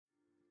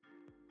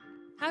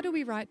How do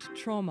we write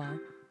trauma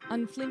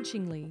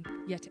unflinchingly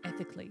yet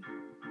ethically?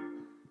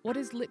 What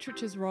is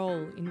literature's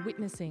role in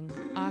witnessing,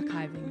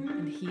 archiving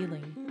and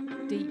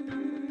healing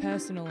deep,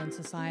 personal and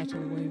societal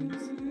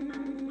wounds?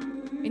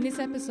 In this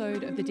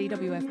episode of the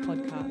DWF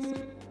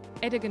podcast,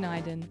 Edda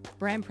Gneiden,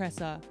 Bram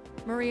Presser,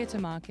 Maria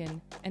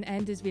Tamarkin and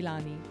Anders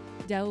Villani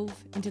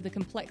delve into the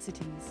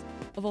complexities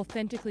of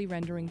authentically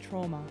rendering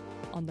trauma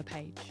on the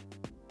page.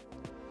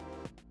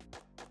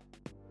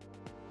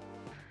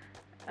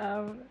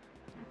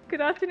 Good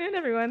afternoon,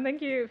 everyone.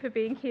 Thank you for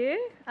being here.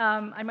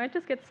 I might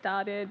just get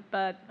started,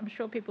 but I'm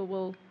sure people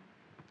will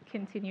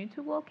continue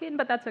to walk in,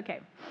 but that's okay.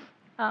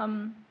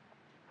 So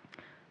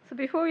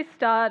before we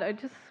start, I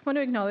just want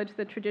to acknowledge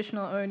the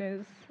traditional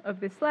owners of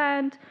this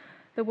land,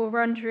 the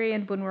Wurundjeri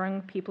and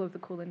Bunurong people of the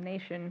Kulin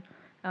Nation.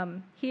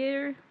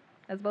 Here,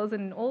 as well as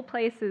in all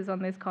places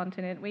on this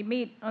continent, we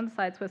meet on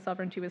sites where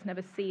sovereignty was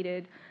never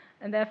ceded,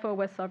 and therefore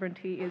where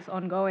sovereignty is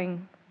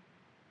ongoing.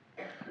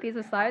 These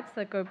are sites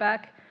that go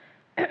back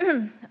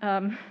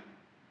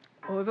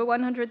over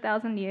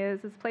 100,000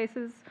 years as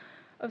places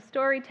of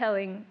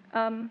storytelling,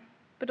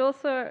 but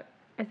also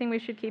I think we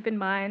should keep in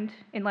mind,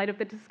 in light of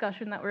the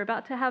discussion that we're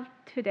about to have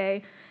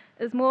today,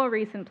 as more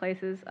recent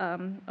places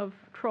of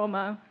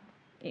trauma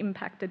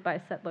impacted by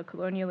settler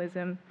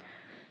colonialism.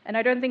 And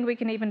I don't think we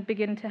can even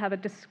begin to have a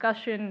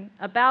discussion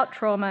about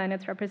trauma and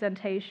its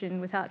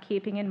representation without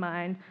keeping in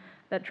mind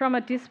that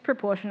trauma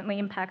disproportionately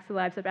impacts the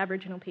lives of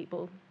Aboriginal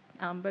people,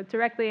 both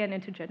directly and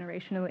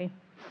intergenerationally.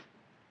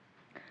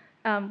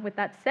 With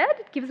that said,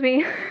 it gives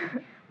me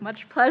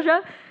much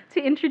pleasure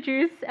to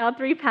introduce our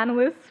three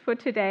panelists for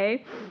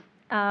today.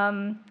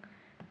 Oh,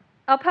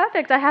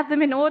 perfect, I have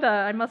them in order.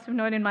 I must have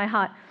known in my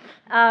heart.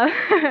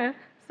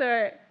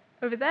 So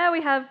over there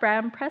we have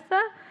Bram Presser,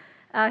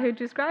 who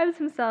describes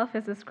himself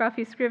as a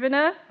scruffy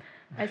scrivener.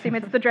 I assume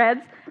it's the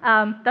dreads.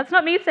 That's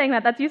not me saying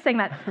that, that's you saying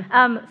that.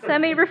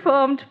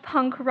 Semi-reformed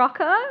punk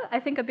rocker, I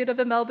think a bit of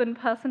a Melbourne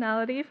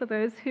personality for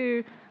those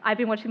who... I've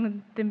been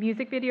watching the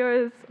music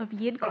videos of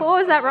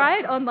Yidcore, is that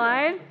right,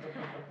 online?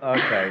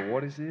 Okay,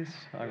 what is this?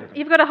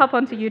 You've got to hop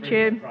onto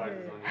YouTube.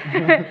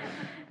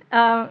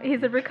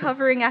 He's a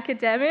recovering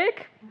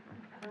academic,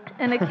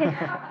 an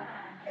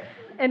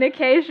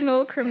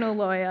occasional criminal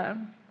lawyer,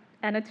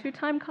 and a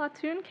two-time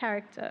cartoon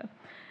character.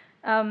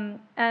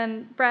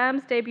 And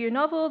Bram's debut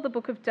novel, The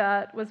Book of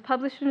Dirt, was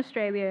published in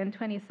Australia in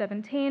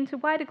 2017 to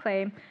wide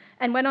acclaim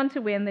and went on to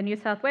win the New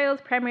South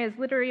Wales Premier's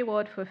Literary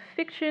Award for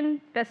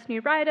Fiction, Best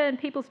New Writer and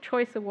People's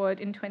Choice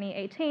Award in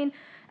 2018,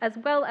 as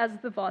well as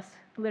the Voss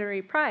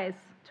Literary Prize.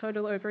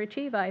 Total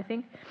overachiever, I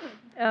think.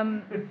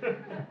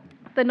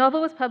 The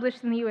novel was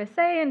published in the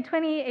USA in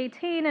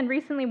 2018 and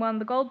recently won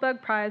the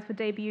Goldberg Prize for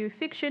debut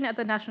fiction at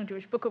the National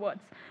Jewish Book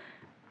Awards.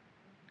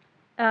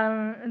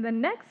 And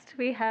then next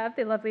we have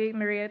the lovely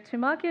Maria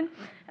Tamarkin,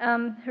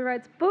 who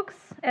writes books,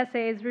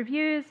 essays,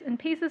 reviews, and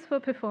pieces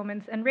for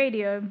performance and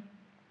radio.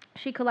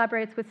 She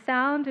collaborates with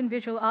sound and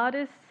visual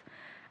artists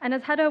and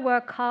has had her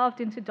work carved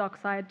into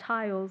dockside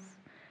tiles.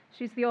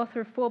 She's the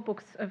author of 4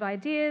 books of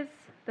ideas.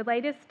 The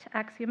latest,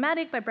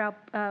 Axiomatic,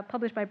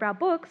 published by Brow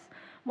Books,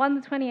 won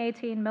the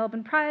 2018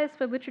 Melbourne Prize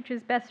for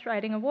Literature's Best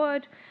Writing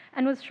Award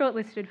and was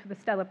shortlisted for the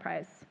Stella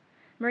Prize.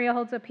 Maria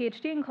holds a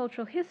PhD in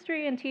cultural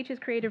history and teaches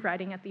creative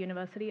writing at the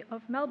University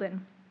of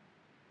Melbourne.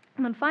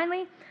 And then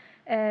finally,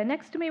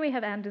 next to me we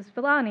have Anders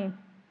Villani,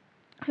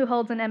 who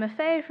holds an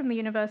MFA from the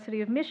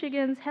University of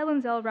Michigan's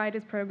Helen Zell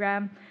Writers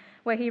Program,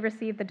 where he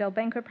received the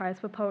Delbenko Prize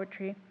for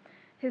Poetry.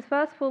 His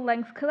first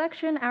full-length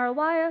collection,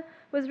 Arawaya,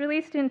 was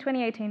released in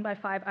 2018 by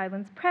Five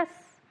Islands Press.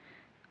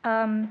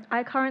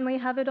 I currently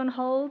have it on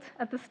hold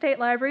at the State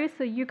Library,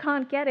 so you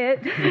can't get it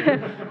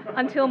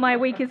until my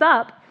week is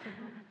up.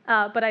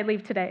 But I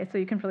leave today, so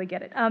you can probably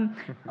get it.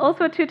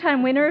 Also a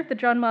 2-time winner of the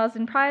John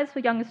Marsden Prize for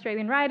Young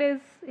Australian Writers.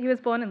 He was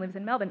born and lives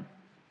in Melbourne.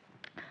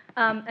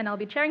 And I'll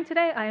be chairing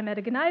today. I am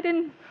Edda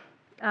Gneiden.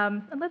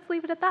 And let's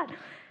leave it at that.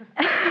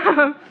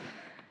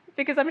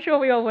 Because I'm sure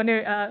we all want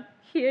to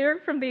hear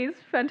from these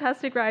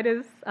fantastic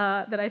writers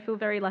that I feel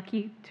very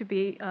lucky to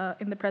be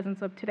in the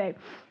presence of today.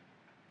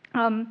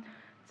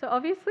 So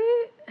obviously,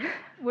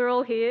 we're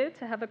all here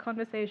to have a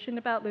conversation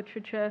about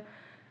literature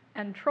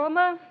and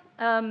trauma.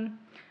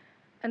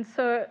 And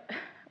so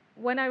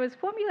when I was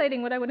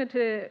formulating what I wanted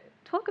to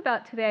talk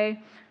about today,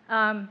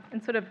 and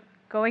sort of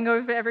going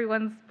over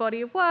everyone's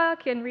body of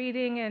work and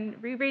reading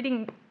and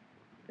rereading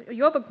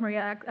your book,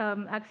 Maria,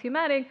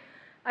 Axiomatic,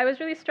 I was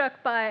really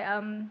struck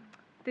by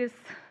this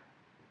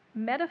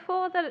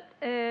metaphor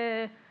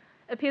that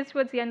appears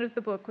towards the end of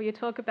the book, where you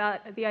talk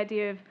about the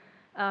idea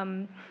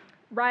of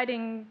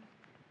writing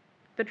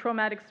the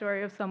traumatic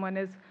story of someone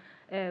as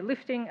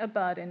lifting a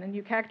burden, and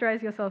you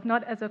characterize yourself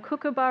not as a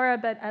kookaburra,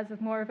 but as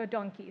more of a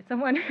donkey,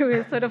 someone who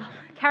is sort of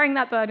carrying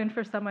that burden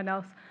for someone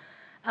else.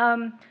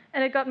 And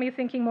it got me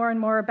thinking more and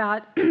more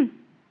about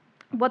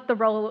what the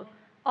role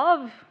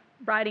of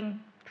writing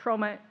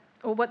trauma,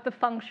 or what the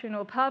function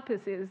or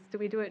purpose is. Do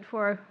we do it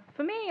for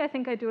me, I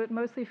think I do it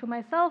mostly for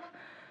myself,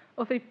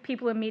 or for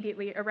people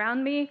immediately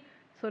around me.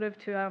 sort of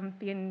to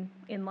be an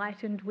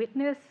enlightened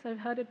witness. I've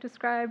heard it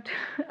described.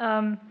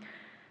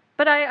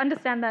 But I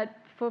understand that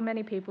for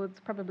many people it's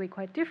probably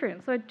quite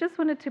different. So I just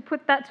wanted to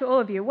put that to all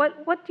of you.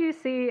 What do you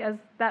see as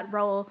that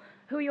role?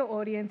 Who your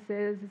audience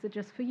is? Is it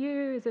just for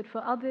you? Is it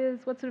for others?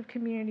 What sort of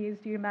communities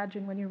do you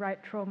imagine when you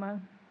write trauma?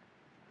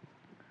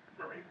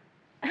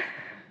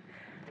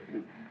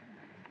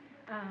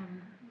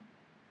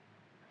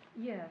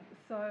 Yeah,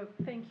 so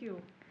thank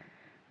you.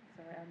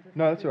 Sorry, I'm just...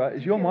 No, that's all right.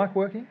 Is your mic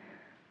working?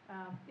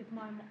 Is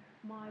my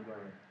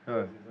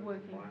No.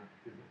 working?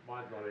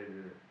 Mine's not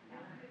either.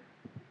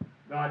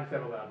 No, I just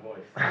have a loud voice.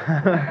 I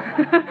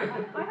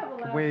have a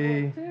loud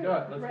voice too.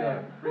 Go, let's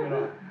go. Bring it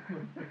on.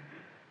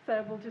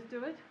 So we'll just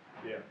do it?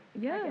 Yeah.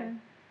 Yeah. Okay.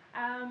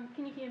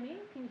 Can you hear me?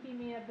 Can you hear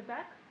me at the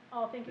back?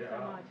 Oh, thank you so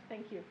much.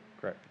 Thank you.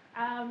 Great.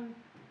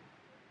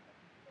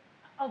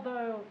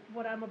 Although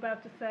what I'm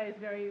about to say is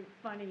very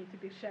funny to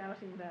be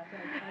shouting that.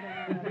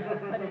 I don't know.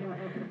 But anyway.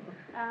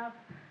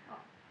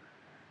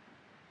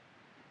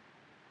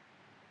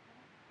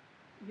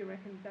 You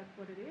reckon that's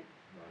what it is?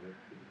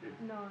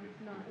 No,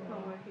 it's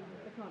not working.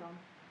 It's not on.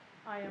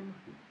 I am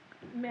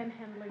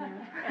manhandling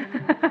it. And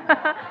no,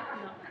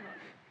 it's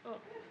not.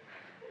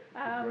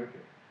 Oh.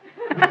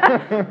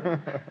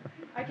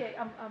 Okay,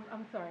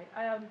 I'm sorry.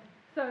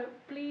 So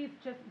please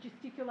just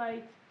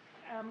gesticulate,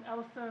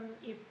 Alison,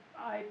 if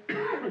I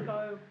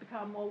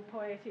become all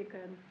poetic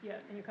and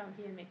you can't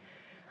hear me.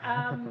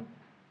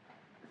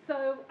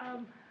 So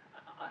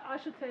I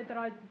should say that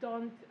I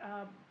don't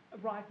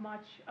write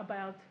much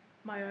about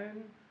my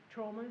own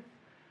traumas.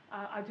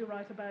 I do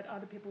write about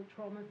other people's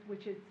traumas,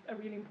 which is a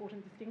really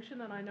important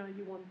distinction, and I know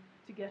you want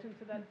to get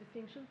into that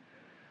distinction.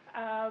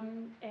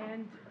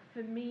 And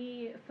for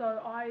me,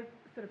 so I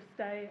sort of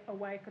stay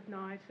awake at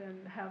night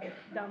and have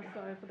done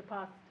so for the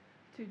past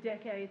 2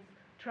 decades,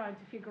 trying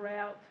to figure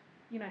out,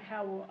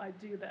 how will I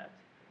do that?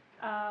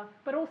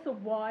 But also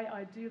why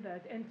I do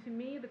that. And to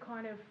me, the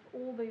kind of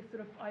all these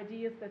sort of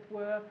ideas that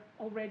were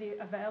already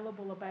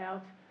available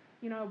about,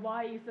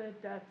 why is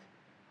it that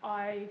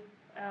I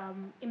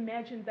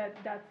imagine that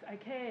that's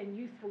okay and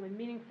useful and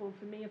meaningful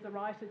for me as a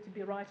writer to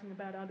be writing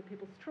about other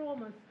people's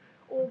traumas,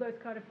 all those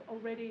kind of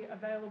already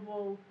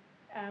available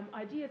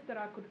ideas that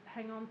I could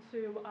hang on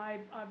to. I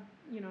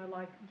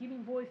like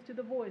giving voice to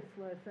the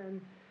voiceless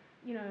and,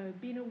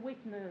 being a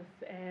witness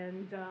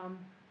and,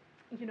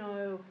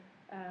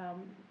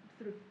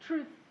 sort of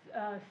truth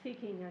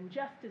seeking and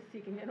justice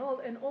seeking and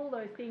all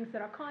those things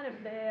that are kind of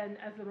there, and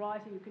as a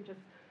writer you can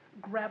just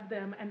grab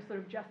them and sort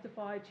of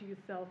justify to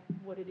yourself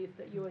what it is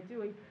that you are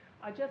doing.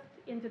 I just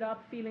ended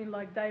up feeling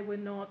like they were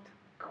not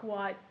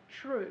quite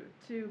true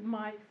to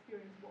my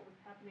experience, what was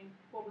happening,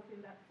 what was in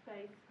that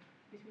space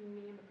between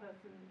me and the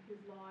person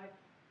whose life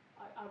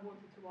I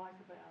wanted to write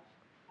about.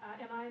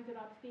 And I ended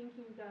up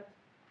thinking that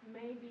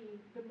maybe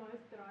the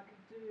most that I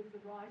could do as a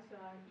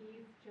writer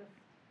is just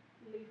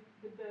lift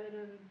the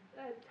burden,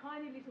 a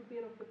tiny little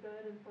bit of the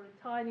burden for a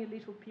tiny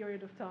little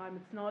period of time.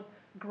 It's not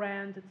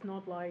grand, it's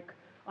not like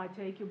I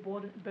take your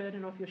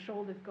burden off your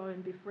shoulders, go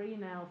and be free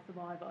now,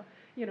 survivor.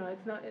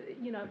 It's not,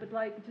 but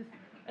like just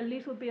a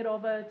little bit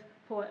of it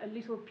for a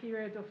little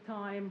period of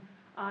time,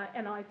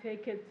 and I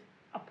take it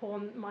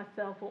upon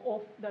myself or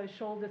off those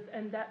shoulders,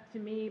 and that to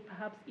me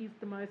perhaps is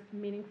the most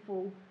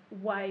meaningful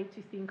way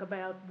to think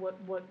about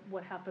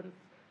what happens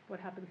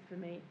for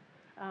me,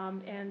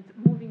 and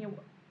moving away.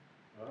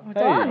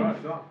 It's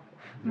on.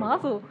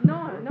 Mazel.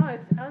 No,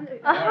 it's no.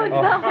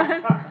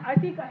 I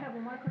think I have a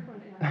microphone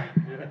now.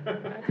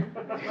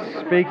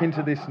 Speak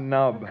into this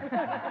nub.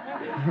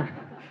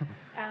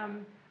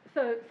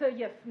 So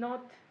yes,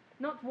 not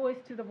voice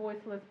to the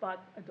voiceless,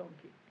 but a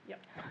donkey. Yep.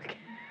 Okay.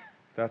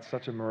 That's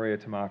such a Maria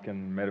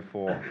Tamarkin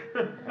metaphor.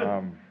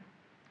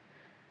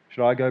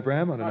 Should I go,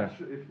 Bram? I don't know.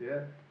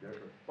 Yeah, go for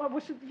it. Well,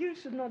 you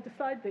should not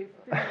decide this.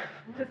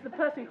 Just the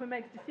person who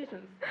makes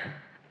decisions.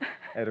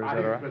 Ed, is I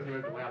that all think right? the person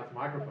with the loudest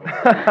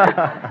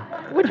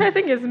microphone. Which I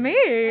think is me.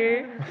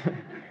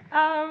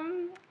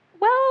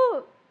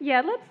 Well,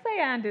 yeah, let's say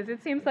Anders.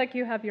 It seems like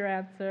you have your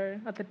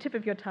answer at the tip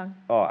of your tongue.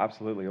 Oh,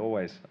 absolutely,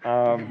 always.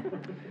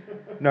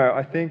 No,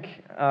 I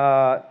think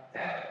I've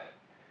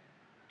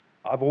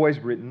always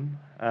written,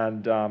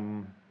 and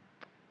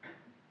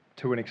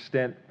to an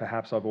extent,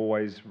 perhaps I've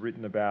always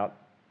written about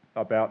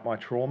my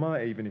trauma,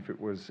 even if it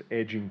was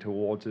edging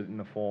towards it in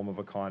the form of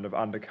a kind of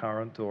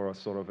undercurrent or a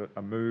sort of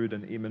a mood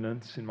and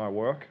imminence in my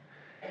work.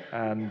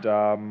 And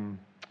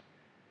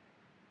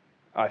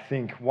I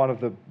think one of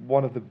the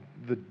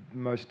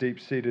most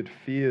deep-seated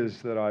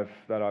fears that I've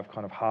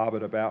kind of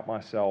harboured about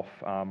myself,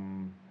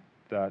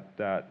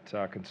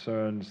 that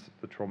concerns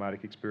the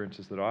traumatic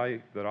experiences that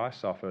I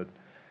suffered,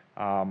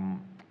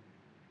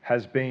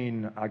 has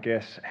been, I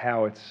guess,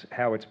 how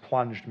it's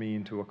plunged me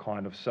into a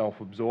kind of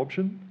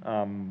self-absorption.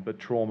 But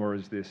trauma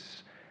is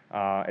this,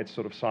 it's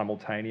sort of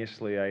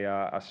simultaneously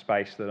a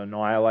space that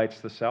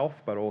annihilates the self,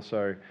 but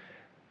also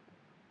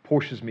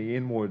pushes me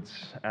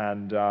inwards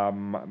and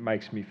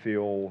makes me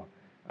feel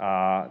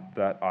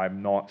that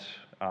I'm not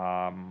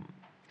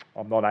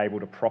I'm not able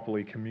to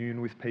properly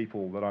commune with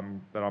people, that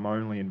I'm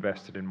only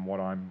invested in what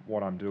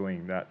I'm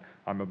doing, that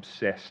I'm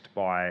obsessed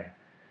by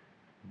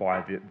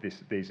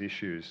these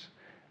issues.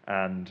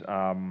 And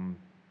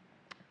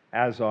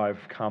as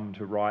I've come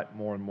to write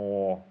more and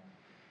more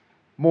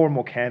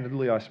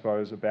candidly, I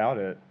suppose, about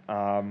it,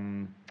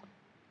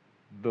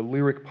 the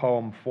lyric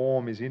poem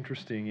form is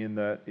interesting in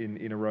that,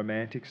 in a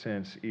romantic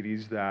sense, it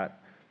is that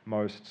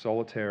most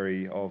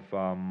solitary of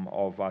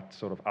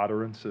sort of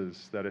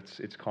utterances. That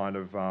it's kind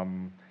of,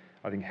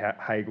 I think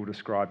Hegel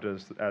described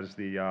as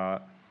the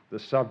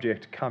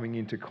subject coming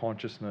into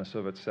consciousness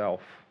of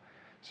itself.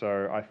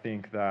 So I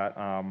think that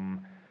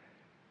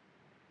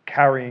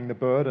carrying the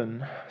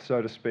burden,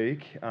 so to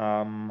speak,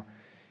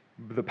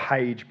 the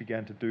page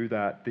began to do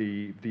that.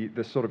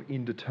 The sort of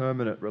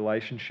indeterminate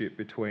relationship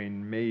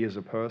between me as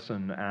a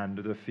person and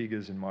the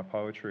figures in my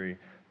poetry,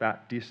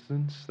 that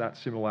distance, that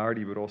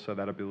similarity, but also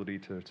that ability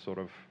to sort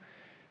of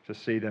to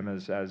see them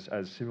as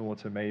similar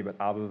to me but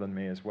other than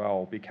me as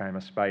well, became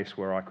a space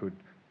where I could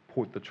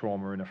put the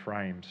trauma in a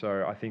frame.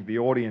 So I think the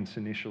audience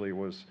initially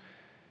was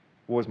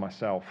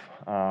myself,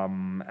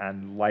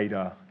 and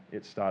later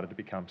it started to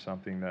become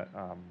something that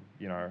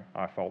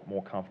I felt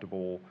more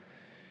comfortable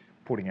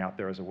putting out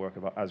there as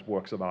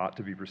works of art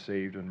to be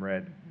received and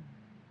read.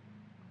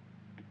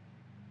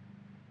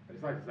 I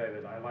just like to say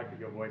that I like that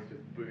your voice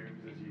just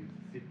booms as you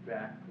sit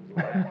back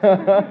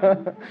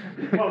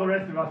while the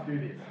rest of us do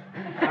this.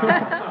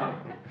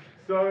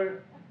 So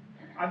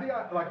I think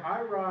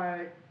I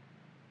write,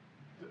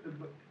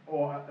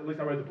 or at least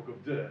I wrote the book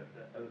of Dirt.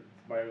 It's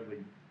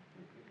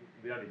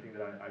the only thing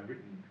that I've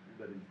written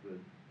that is the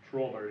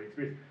trauma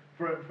experience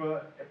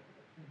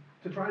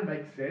to try and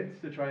make sense,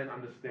 to try and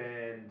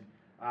understand.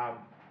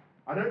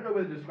 I don't know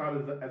whether to describe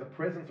it as a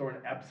presence or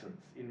an absence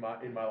in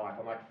my life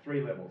on like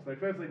three levels. So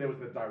firstly, there was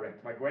the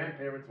direct. My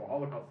grandparents were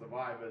Holocaust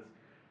survivors.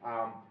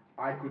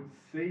 I could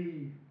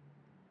see,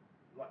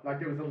 like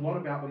there was a lot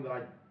about them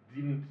that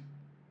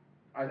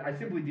I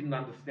simply didn't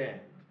understand,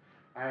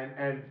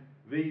 and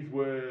these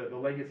were the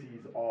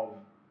legacies of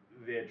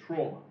their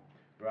trauma,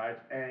 right?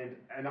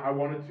 And I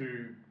wanted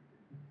to,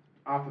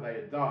 after they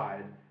had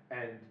died,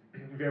 and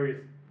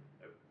various,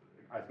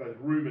 I suppose,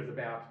 rumours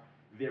about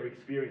their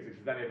experiences,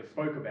 because they never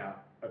spoke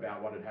about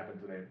what had happened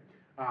to them.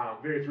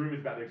 Various rumours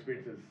about their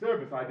experiences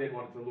surfaced. I then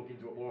wanted to look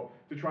into it more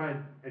to try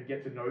and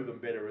get to know them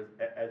better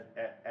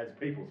as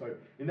people. So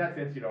in that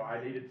sense,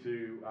 I needed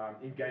to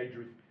engage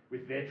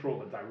with their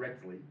trauma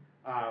directly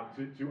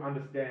to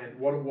understand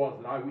what it was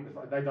that I witnessed.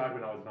 They died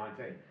when I was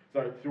 19,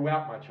 so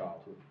throughout my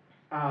childhood.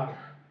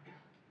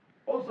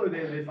 Also,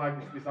 there's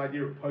like this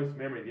idea of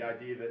post-memory, the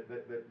idea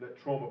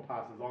that trauma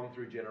passes on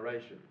through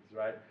generations,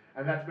 right?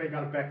 And that's been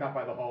kind of backed up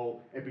by the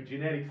whole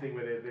epigenetics thing,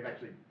 where they've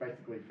actually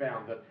basically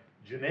found that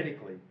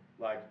genetically,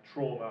 like,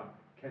 trauma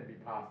can be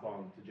passed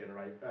on to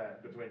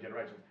between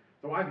generations.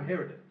 So I've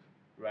inherited it,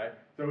 right?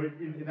 So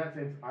in that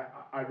sense,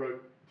 I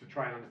wrote to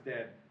try and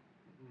understand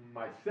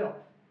myself.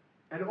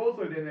 And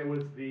also then there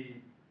was the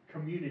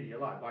community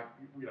alike. Like,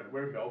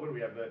 we're in Melbourne,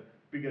 we have the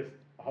biggest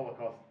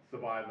Holocaust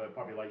survivor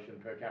population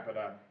per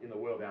capita in the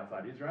world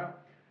outside Israel.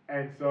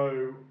 And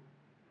so,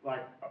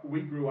 like,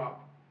 we grew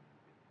up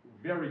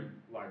very,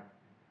 like,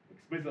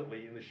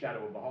 explicitly in the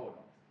shadow of the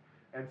Holocaust.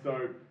 And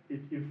so it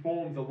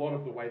informs a lot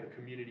of the way the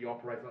community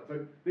operates.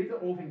 So these are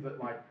all things that,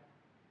 like,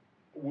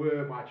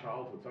 were my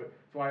childhood.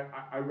 So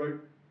I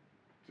wrote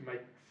to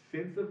make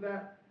sense of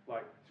that,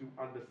 like, to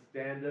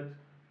understand it,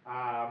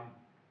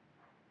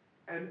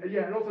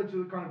 and also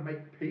to kind of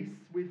make peace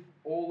with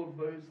all of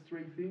those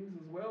three things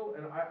as well.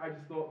 And I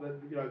just thought that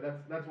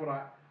that's what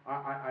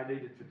I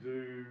needed to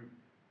do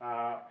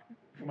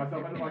for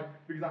myself. And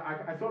because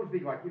I sort of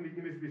think, like, in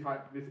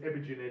this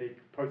epigenetic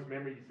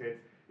post-memory sense,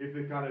 if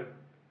the kind of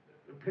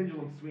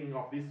pendulum's swinging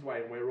off this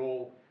way and we're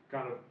all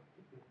kind of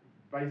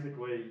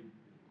basically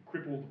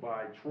crippled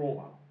by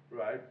trauma,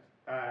 right?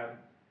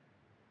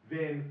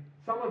 Then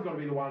someone's got to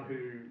be the one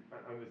who,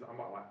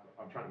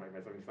 I'm trying to make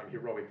myself into some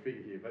heroic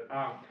figure here, but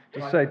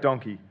just say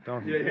donkey.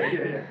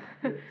 Yeah.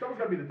 Someone's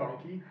got to be the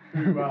donkey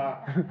who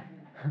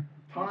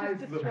ties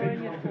the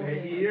pendulum to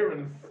their ear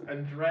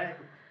and drag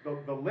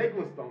the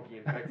legless donkey,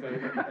 in fact,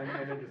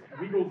 and then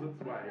just wiggles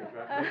its way.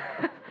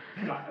 Right?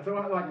 So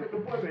the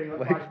point being,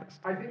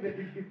 I think that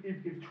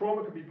if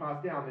trauma can be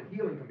passed down, then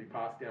healing can be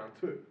passed down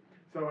too.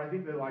 So I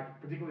think that,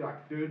 like, particularly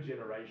like third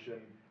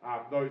generation,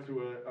 those who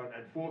are,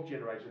 and fourth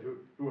generation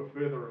who are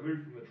further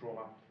removed from the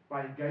trauma,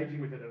 by engaging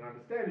with it and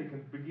understanding,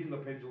 can begin the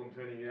pendulum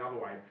turning the other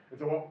way. And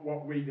so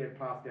what we then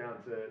pass down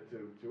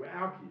to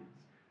our kids,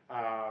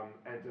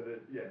 and to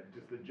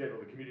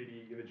the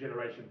community in the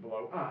generation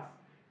below us,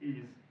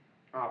 is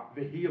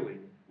the healing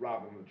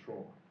rather than the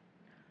trauma.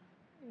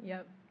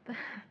 Yep.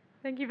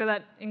 Thank you for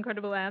that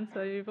incredible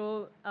answer. You've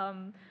all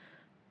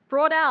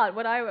brought out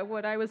what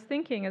I was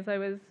thinking as I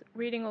was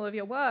reading all of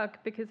your work,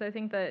 because I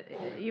think that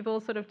you've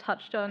all sort of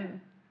touched on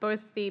both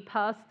the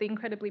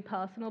incredibly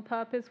personal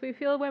purpose we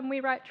feel when we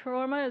write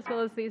trauma, as well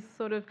as these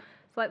sort of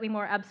slightly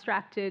more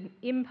abstracted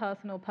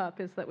impersonal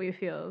purpose that we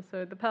feel.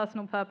 So the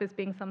personal purpose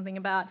being something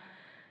about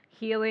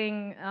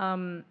healing,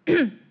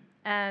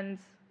 and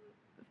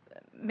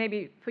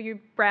maybe for you,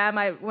 Bram,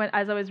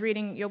 as I was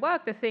reading your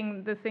work, the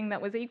thing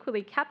that was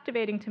equally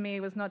captivating to me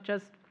was not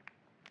just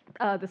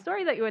the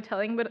story that you were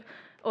telling,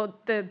 or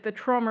the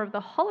trauma of the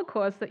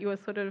Holocaust that you were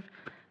sort of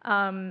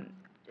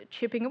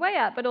chipping away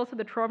at, but also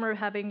the trauma of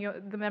having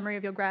the memory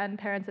of your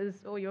grandparents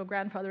or your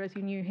grandfather as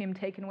you knew him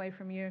taken away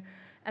from you,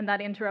 and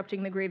that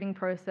interrupting the grieving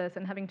process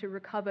and having to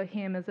recover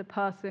him as a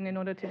person in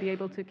order to be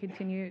able to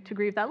continue to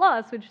grieve that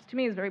loss, which to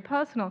me is very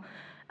personal.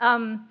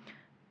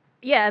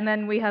 Yeah, and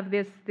then we have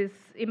this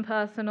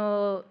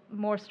impersonal,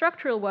 more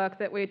structural work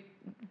that more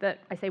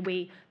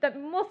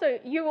so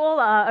you all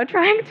are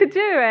trying to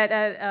do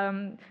at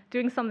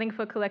doing something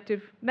for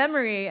collective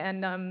memory,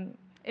 and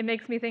it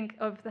makes me think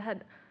of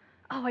that.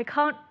 Oh,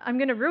 I'm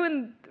going to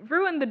ruin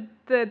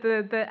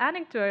the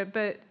anecdote,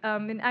 but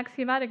in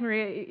Axiomatic,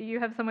 Maria, you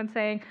have someone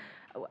saying,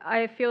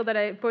 I feel that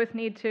I both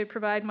need to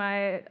provide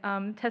my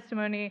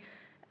testimony.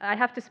 I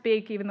have to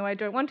speak even though I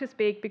don't want to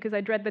speak because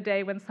I dread the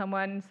day when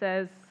someone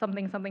says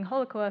something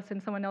Holocaust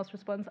and someone else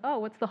responds, oh,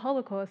 what's the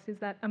Holocaust? Is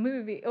that a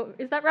movie? Oh,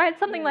 is that right?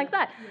 Something like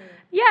that.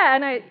 Yeah,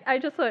 and I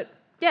just thought,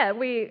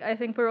 I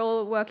think we're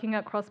all working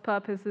at cross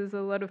purposes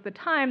a lot of the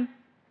time.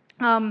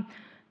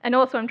 And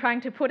also I'm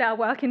trying to put our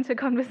work into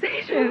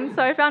conversation.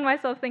 So I found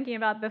myself thinking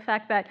about the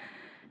fact that,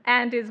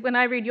 when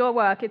I read your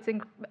work,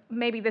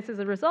 maybe this is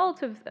a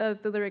result of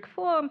the lyric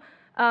form,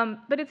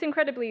 but it's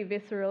incredibly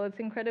visceral, it's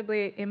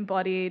incredibly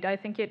embodied. I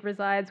think it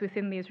resides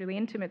within these really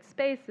intimate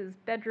spaces,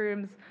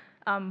 bedrooms,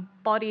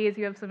 bodies.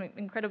 You have some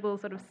incredible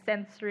sort of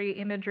sensory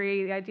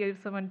imagery, the idea of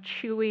someone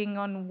chewing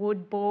on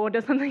wood board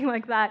or something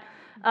like that.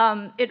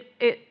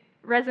 It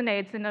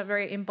resonates in a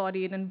very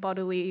embodied and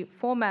bodily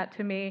format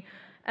to me.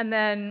 And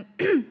then,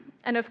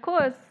 and of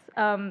course,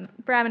 Bram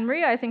and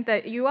Maria, I think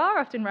that you are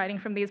often writing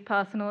from these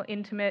personal,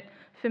 intimate,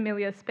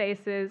 familiar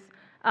spaces,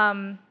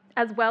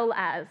 as well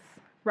as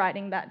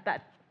writing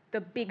the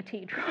big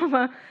T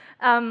trauma.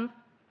 And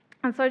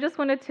so I just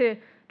wanted to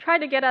try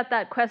to get at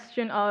that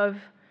question of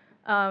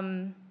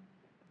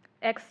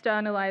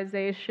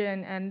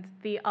externalization and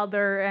the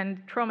other, and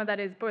trauma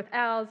that is both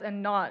ours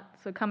and not,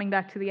 so coming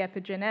back to the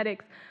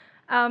epigenetics.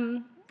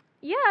 And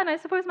I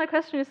suppose my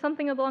question is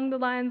something along the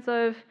lines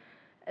of,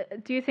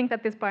 do you think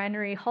that this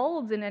binary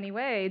holds in any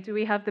way? Do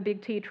we have the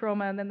big T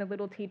trauma and then the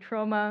little t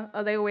trauma?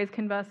 Are they always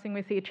conversing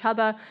with each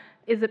other?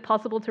 Is it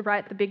possible to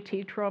write the big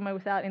T trauma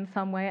without in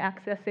some way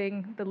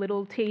accessing the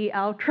little t,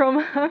 our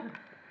trauma?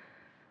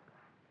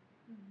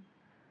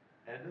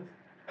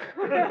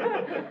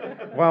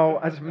 Well,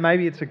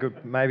 maybe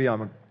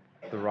I'm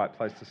the right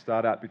place to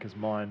start out because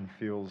mine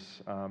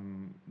feels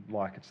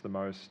like it's the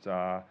most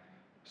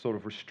sort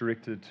of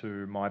restricted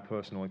to my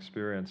personal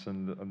experience,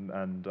 and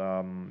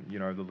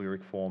the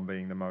lyric form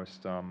being the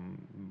most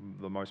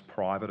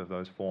private of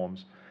those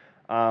forms.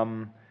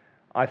 I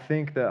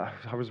think that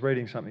I was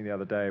reading something the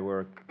other day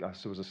where there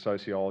was a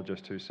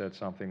sociologist who said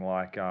something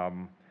like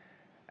our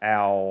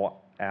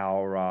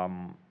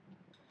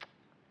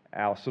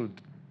sort of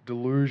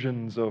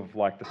delusions of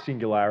like the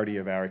singularity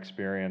of our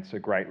experience are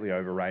greatly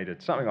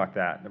overrated, something like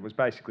that. And it was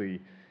basically,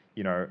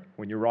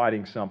 when you're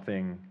writing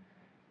something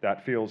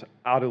that feels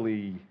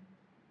utterly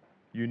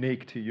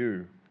unique to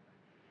you,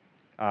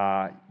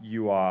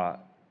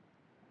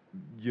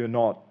 you're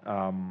not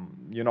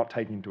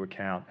taking into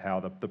account how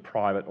the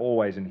private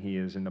always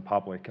inheres in the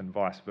public and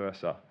vice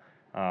versa.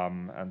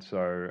 And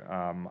so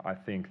I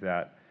think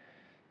that,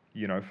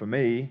 for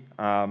me,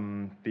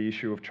 the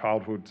issue of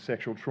childhood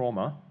sexual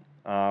trauma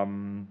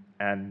and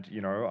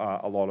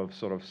a lot of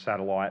sort of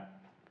satellite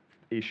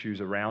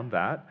issues around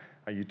that.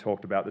 You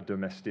talked about the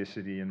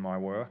domesticity in my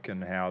work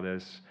and how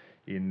there's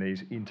in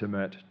these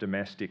intimate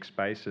domestic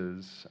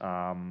spaces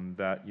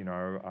that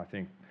I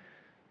think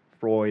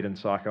Freud and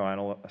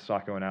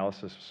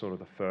psychoanalysis are sort of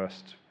the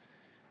first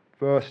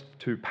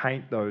to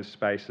paint those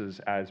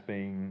spaces as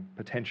being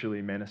potentially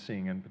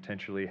menacing and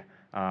potentially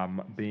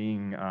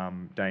being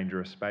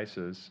dangerous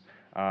spaces.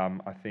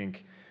 I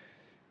think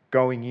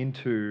going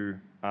into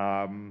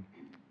a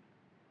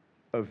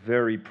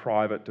very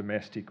private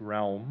domestic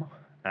realm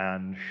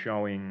and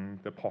showing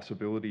the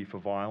possibility for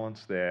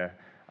violence there,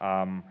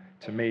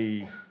 to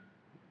me,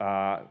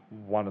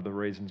 one of the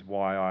reasons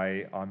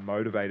why I'm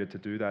motivated to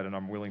do that and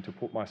I'm willing to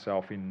put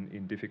myself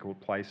in difficult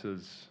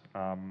places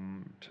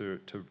to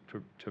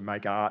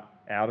make art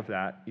out of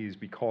that is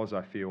because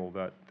I feel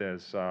that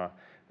there's a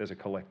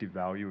collective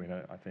value in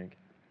it, I think,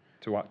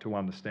 to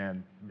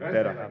understand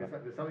better.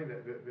 There's something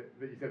that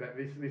you said, that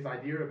this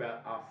idea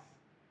about us,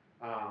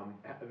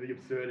 the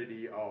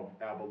absurdity of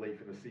our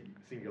belief in the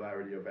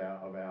singularity of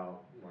our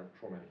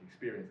traumatic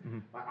experience. Mm-hmm.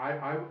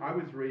 I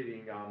was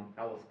reading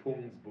Alice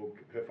Pung's book,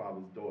 Her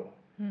Father's Daughter,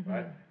 mm-hmm.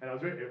 right? And I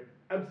was reading an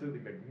absolutely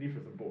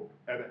magnificent book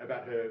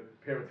about her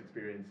parents'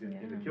 experience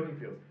in the killing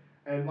fields.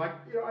 And I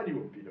knew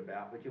a bit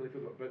about the killing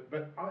fields,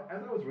 but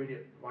as I was reading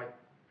it,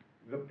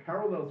 the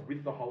parallels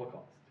with the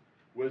Holocaust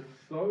were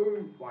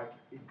so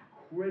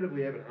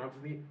incredibly evident. And I was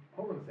just thinking,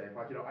 hold on a second,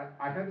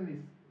 I have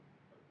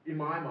in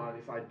my mind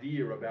this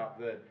idea about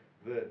the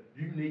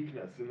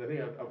uniqueness and the thing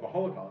of the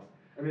Holocaust,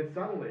 and then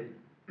suddenly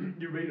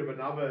you read of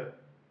another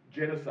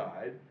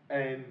genocide,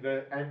 and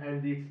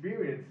the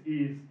experience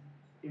is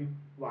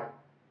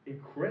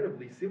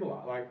incredibly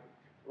similar. Like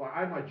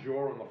I had my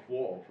jaw on the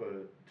floor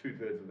for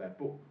 2/3 of that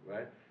book,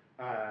 right?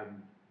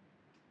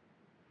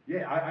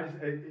 Yeah, I just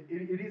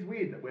it is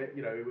weird that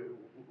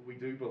we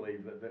do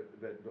believe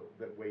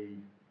that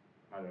we,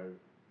 I don't know,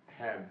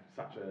 have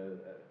such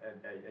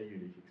a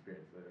unique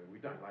experience. We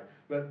don't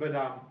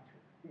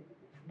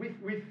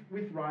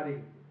with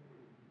writing,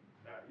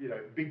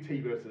 big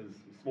T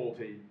versus small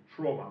T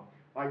trauma.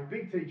 Like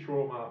big T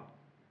trauma,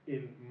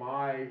 in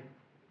my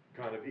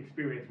kind of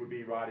experience, would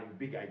be writing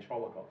big H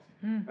Holocaust.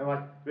 And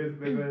there's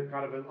a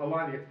kind of a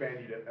line that gets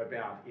bandied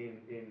about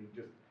in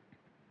just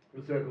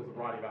the circles of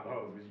writing about the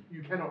Holocaust, is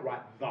you cannot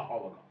write the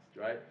Holocaust,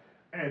 right?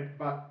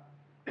 But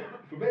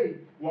for me,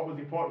 what was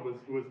important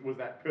was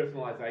that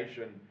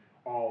personalization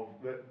of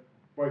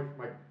both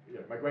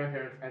my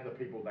grandparents and the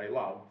people they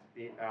loved,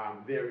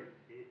 their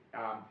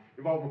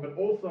involvement, but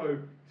also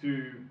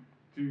to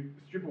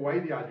strip away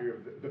the idea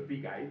of the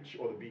big H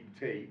or the big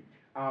T,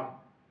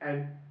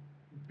 and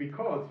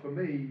because for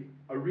me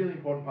a really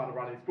important part of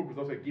writing this book was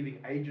also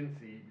giving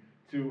agency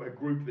to a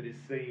group that is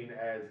seen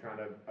as kind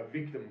of a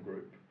victim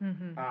group.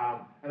 And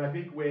I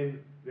think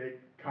when they're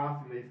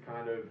casting these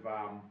kind of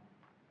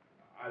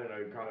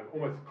kind of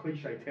almost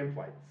cliche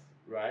templates,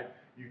 right?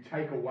 You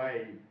take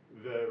away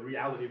the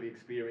reality of the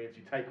experience,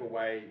 you take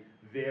away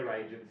their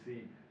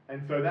agency,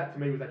 and so that to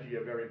me was actually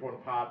a very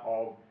important part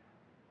of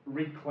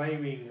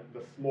reclaiming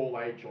the small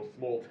h or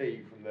small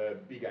t from the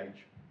big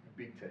H,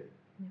 big T.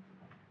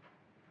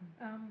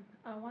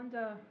 I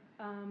wonder,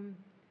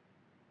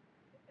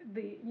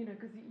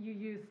 because you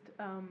used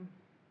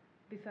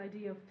this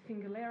idea of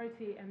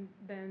singularity and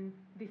then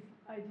this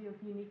idea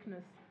of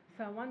uniqueness.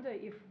 So I wonder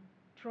if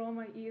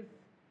trauma is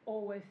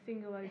always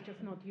singular, it's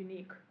just not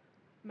unique.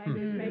 Maybe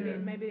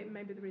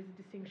there is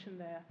a distinction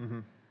there.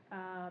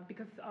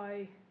 Because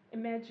I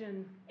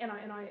imagine, and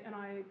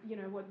I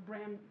what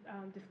Bram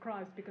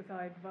describes, because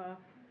I've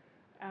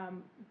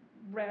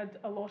read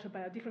a lot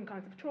about different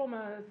kinds of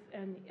traumas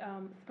and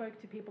spoke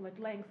to people at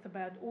length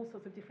about all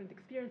sorts of different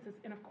experiences.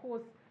 And of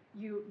course,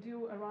 you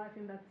do arrive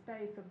in that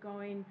space of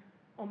going,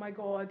 oh my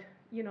God,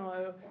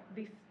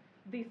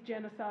 this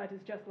genocide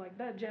is just like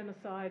that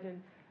genocide,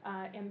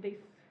 and this,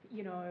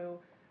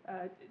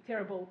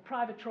 terrible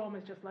private trauma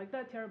is just like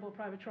that terrible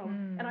private trauma.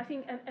 And I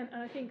think, and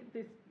I think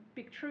there's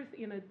big truth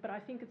in it, but I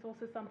think it's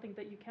also something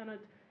that you cannot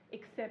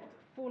accept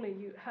fully.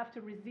 You have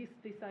to resist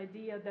this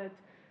idea that,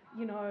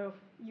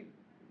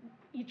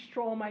 each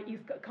trauma is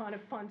kind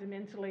of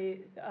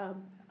fundamentally,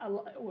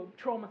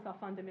 traumas are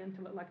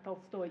fundamentally, like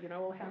Tolstoy,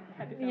 all happy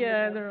families.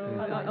 Yeah, they're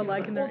all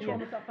alike in all their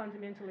traumas are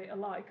fundamentally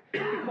alike,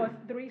 because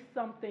there is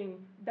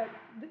something that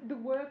the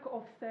work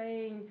of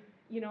saying,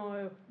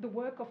 the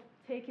work of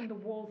taking the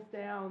walls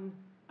down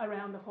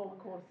around the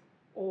Holocaust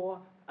or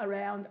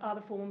around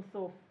other forms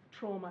of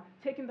trauma,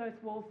 taking those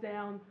walls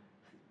down,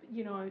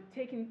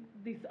 taking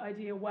this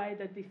idea away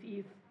that this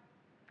is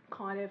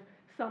kind of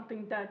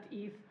something that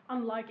is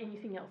unlike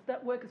anything else.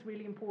 That work is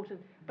really important,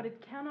 but it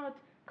cannot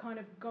kind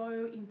of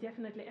go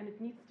indefinitely, and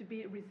it needs to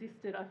be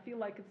resisted. I feel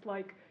like it's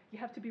like you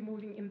have to be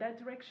moving in that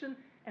direction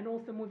and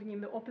also moving in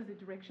the opposite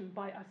direction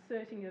by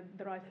asserting that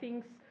there are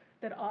things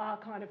that are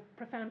kind of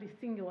profoundly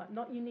singular,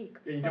 not unique.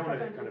 Yeah, you don't want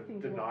to kind of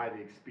deny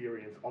the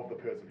experience of the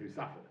person who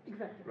suffered.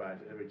 Exactly. Right.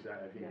 Which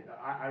I think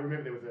I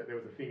remember there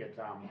was a thing at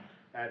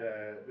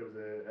there was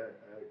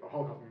a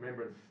Holocaust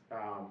remembrance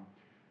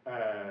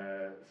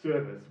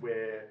service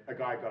where a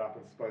guy got up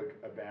and spoke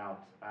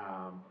about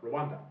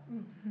Rwanda,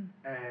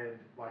 and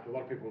like a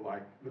lot of people,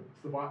 like the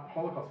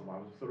Holocaust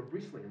survivors, were sort of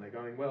bristling, and they're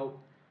going, well,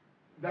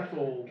 that's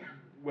all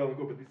well and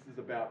good, but this is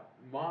about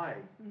my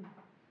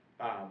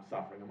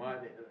suffering,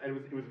 and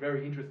it was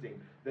very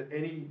interesting that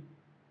anything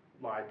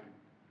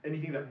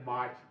that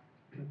might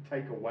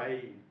take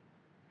away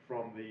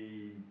from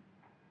the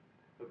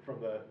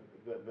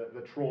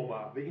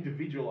trauma, the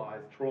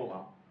individualized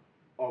trauma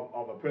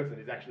of a person,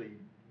 is actually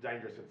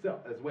dangerous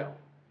itself as well,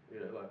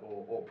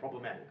 or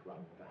problematic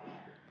rather than that.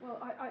 Well,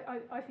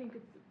 I think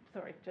it's,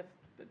 sorry, just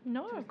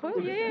No, to of course,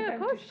 just yeah, of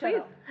course,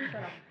 shut please.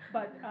 up.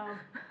 But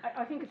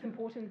I think it's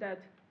important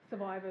that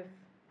survivors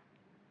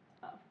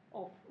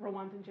of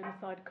Rwandan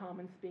genocide come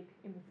and speak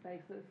in the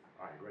spaces.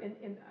 I agree.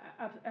 And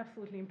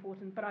absolutely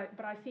important. But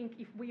I think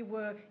if we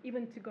were,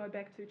 even to go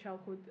back to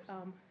childhood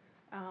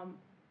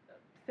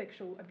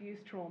sexual abuse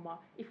trauma,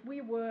 if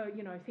we were,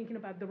 thinking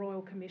about the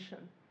Royal Commission,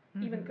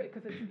 even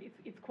because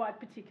it's quite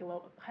particular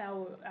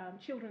how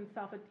children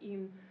suffered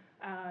in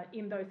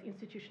those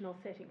institutional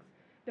settings.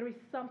 There is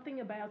something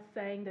about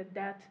saying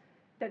that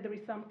there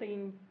is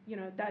something,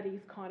 that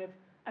is kind of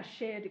a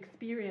shared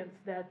experience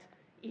that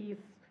is,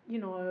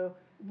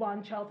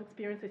 one child's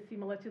experience is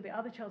similar to the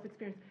other child's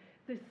experience.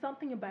 There's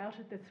something about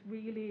it that's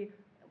really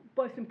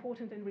both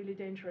important and really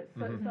dangerous.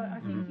 So I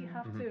think you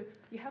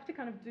have to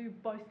kind of do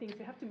both things.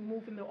 You have to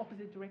move in the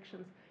opposite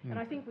directions. And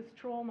I think with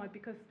trauma,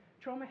 because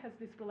trauma has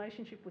this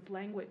relationship with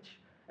language,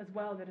 as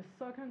well that is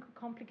so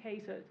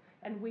complicated,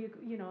 and we,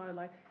 you know,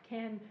 like,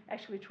 can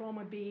actually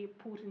trauma be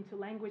put into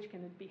language?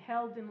 Can it be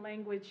held in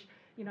language?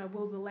 You know,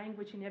 will the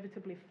language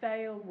inevitably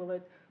fail? Will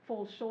it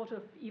fall short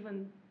of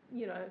even,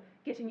 you know,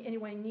 getting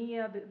anywhere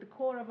near the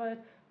core of it?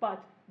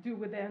 But do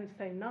we then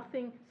say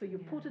nothing? So you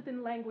put it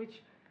in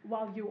language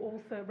while you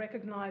also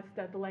recognize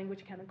that the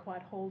language cannot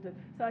quite hold it.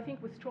 So I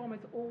think with trauma,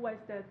 it's always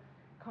that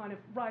kind of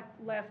right,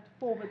 left,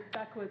 forward,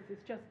 backwards.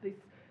 It's just this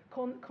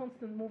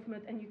constant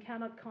movement, and you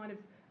cannot kind of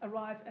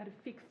arrive at a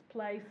fixed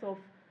place of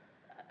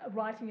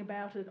writing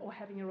about it or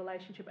having a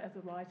relationship as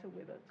a writer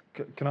with it.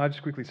 Can I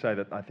just quickly say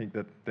that I think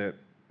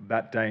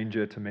that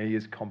danger to me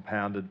is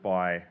compounded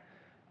by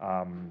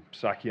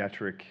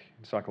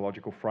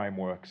psychological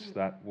frameworks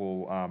that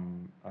will,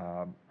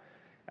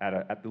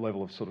 at the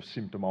level of sort of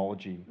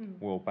symptomology,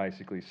 will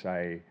basically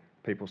say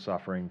people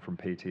suffering from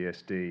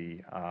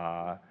PTSD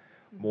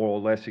more or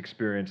less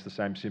experience the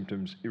same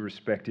symptoms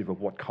irrespective of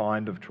what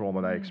kind of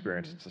trauma they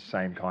experience. It's the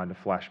same kind of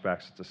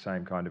flashbacks, it's the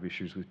same kind of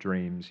issues with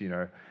dreams, you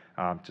know,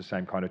 it's the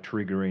same kind of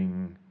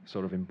triggering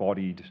sort of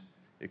embodied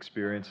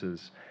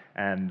experiences.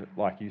 And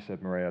like you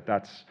said, Maria,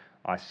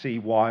 I see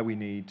why we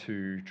need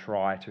to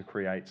try to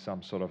create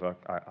some sort of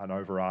an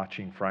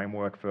overarching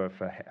framework for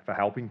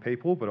helping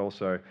people, but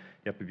also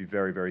you have to be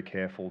very, very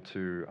careful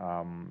to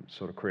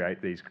sort of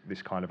create this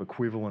kind of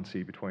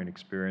equivalency between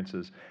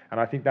experiences.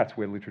 And I think that's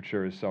where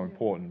literature is so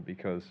important,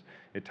 because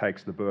it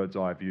takes the bird's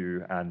eye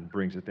view and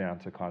brings it down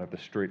to kind of the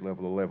street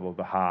level, the level of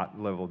the heart,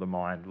 level of the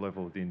mind,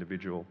 level of the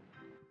individual.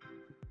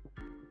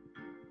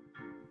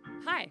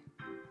 Hi,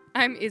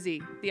 I'm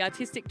Izzy, the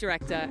Artistic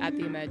Director at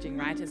the Emerging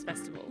Writers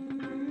Festival.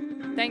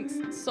 Thanks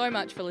so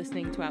much for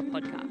listening to our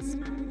podcast.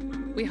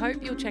 We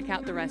hope you'll check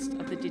out the rest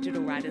of the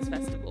Digital Writers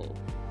Festival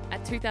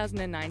at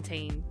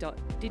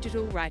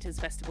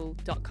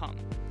 2019.digitalwritersfestival.com.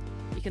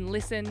 You can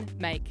listen,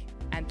 make,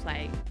 and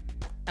play.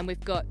 And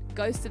we've got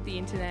Ghosts of the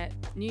Internet,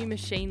 new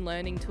machine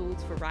learning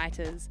tools for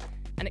writers,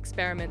 and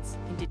experiments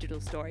in digital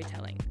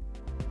storytelling.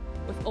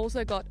 We've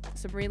also got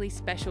some really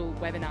special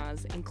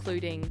webinars,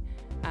 including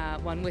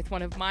one with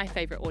one of my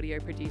favourite audio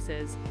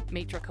producers,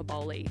 Mitra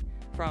Kaboli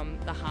from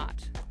The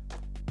Heart.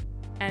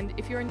 And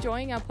if you're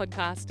enjoying our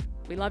podcast,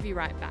 we love you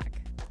right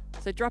back.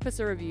 So drop us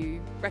a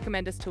review,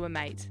 recommend us to a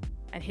mate,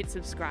 and hit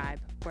subscribe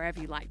wherever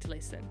you like to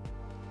listen.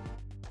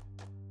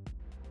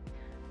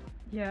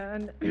 Yeah,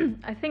 and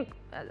I think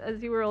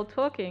as you were all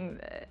talking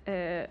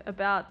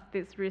about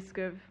this risk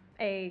of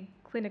A,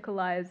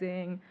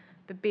 clinicalizing,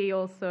 but B,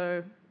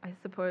 also, I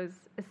suppose,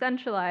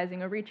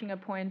 essentializing or reaching a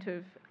point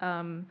of,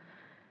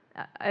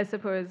 I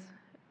suppose,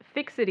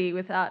 fixity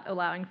without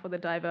allowing for the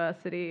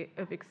diversity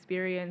of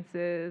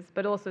experiences,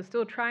 but also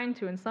still trying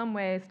to, in some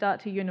way, start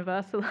to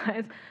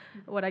universalize.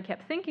 What I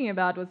kept thinking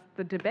about was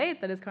the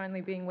debate that is currently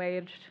being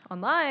waged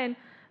online,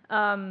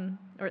 or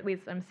at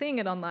least I'm seeing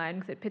it online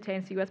because it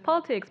pertains to US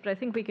politics, but I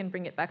think we can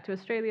bring it back to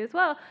Australia as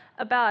well,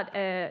 about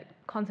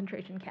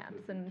concentration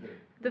camps and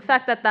the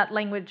fact that that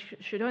language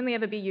should only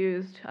ever be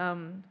used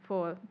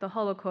for the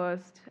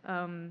Holocaust,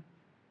 and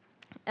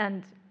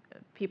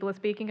people are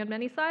speaking on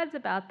many sides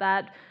about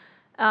that.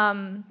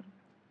 And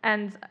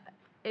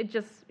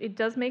it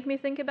does make me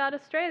think about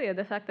Australia,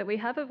 the fact that we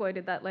have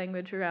avoided that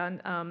language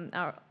around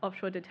our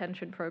offshore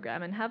detention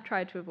program and have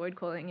tried to avoid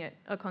calling it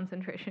a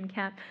concentration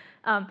camp.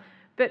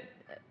 But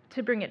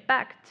to bring it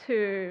back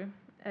to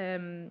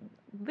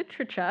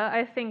literature,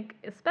 I think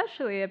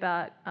especially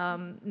about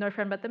No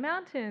Friend But the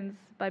Mountains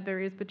by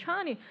Behrouz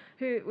Boochani,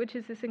 which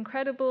is this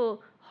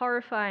incredible,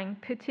 horrifying,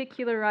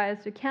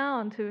 particularized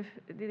account of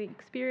the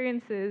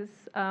experiences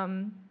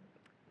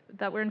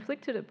that were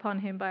inflicted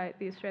upon him by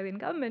the Australian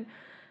government.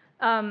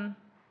 And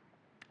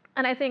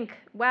I think,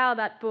 wow,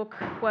 that book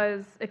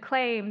was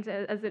acclaimed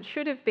as it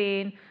should have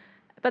been,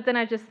 but then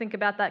I just think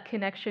about that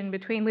connection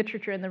between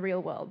literature and the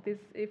real world.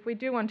 If we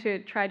do want to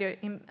try to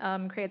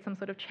create some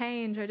sort of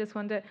change, I just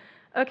wonder,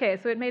 okay,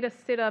 so it made us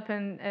sit up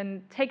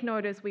and take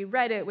notice, we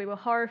read it, we were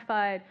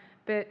horrified,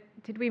 but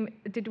did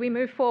we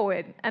move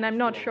forward? And I'm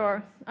not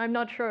sure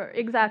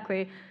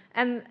exactly.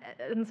 And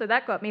so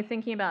that got me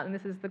thinking about, and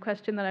this is the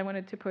question that I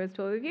wanted to pose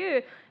to all of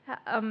you,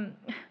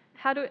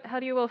 how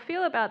do you all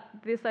feel about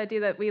this idea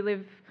that we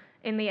live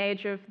in the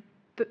age of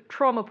the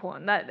trauma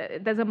porn,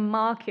 that there's a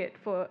market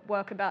for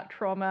work about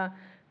trauma,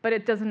 but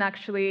it doesn't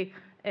actually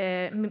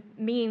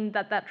mean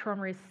that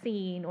trauma is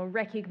seen or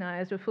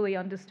recognized or fully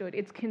understood,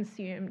 it's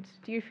consumed.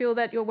 Do you feel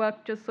that your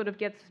work just sort of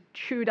gets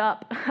chewed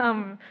up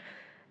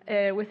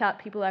without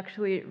people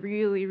actually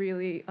really,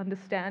 really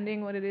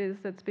understanding what it is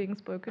that's being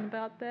spoken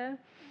about there?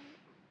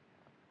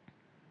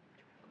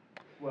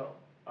 Well,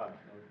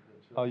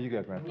 oh, you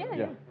go, Grant.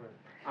 Yeah.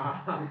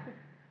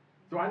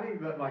 So I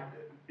think that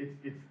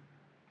it's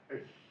a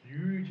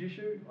huge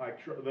issue,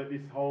 that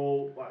this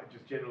whole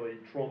just generally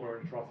trauma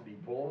and atrocity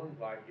porn.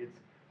 It's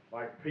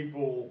like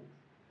people.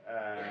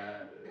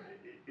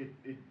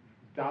 It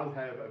does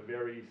have a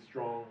very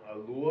strong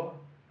allure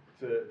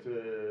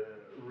to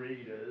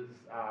readers,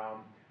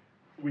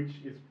 which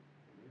is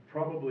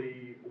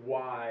probably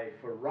why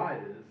for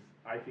writers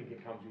I think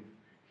it comes with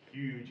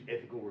huge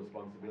ethical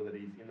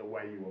responsibilities in the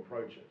way you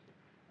approach it.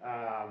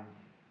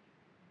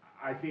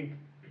 I think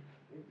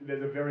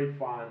there's a very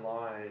fine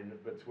line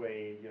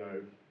between,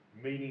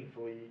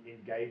 meaningfully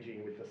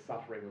engaging with the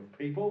suffering of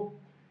people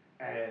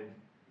and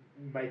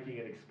making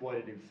an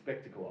exploitative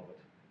spectacle of it.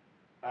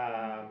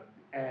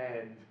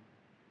 And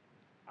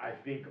I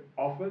think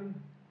often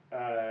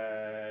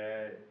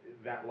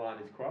that line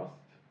is crossed.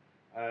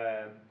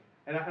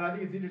 And I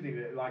think it's interesting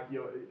that, like,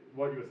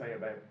 what you were saying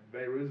about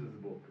Behruz's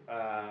book,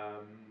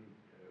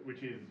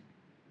 which is,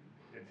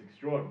 it's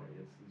extraordinary.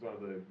 It's one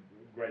of the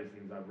greatest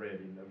things I've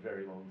read in a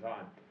very long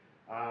time.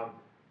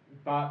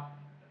 But,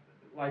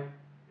 like,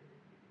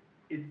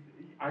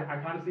 I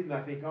kind of sit and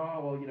I think,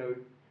 oh, well,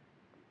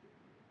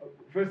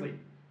 firstly,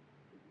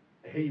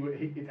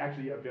 it's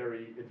actually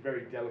it's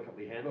very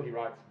delicately handled. He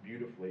writes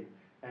beautifully,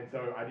 and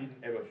so I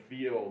didn't ever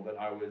feel that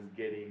I was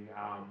getting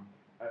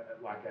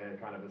like a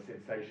kind of a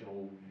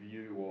sensational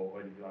view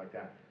or anything like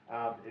that.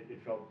 It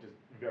felt just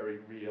very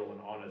real and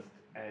honest,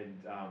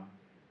 and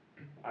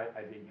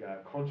I think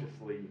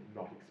consciously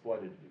not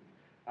exploitative.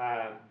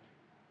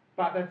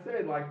 But that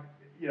said, like,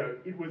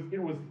 it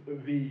was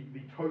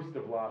the toast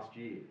of last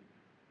year.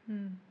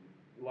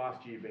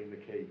 Last year being the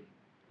key,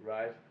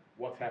 right?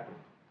 What's happened?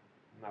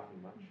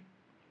 Nothing much,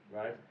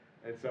 right?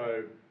 And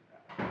so,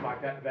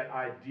 like, that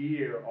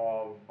idea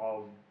of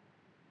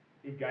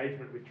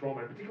engagement with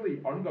trauma, and particularly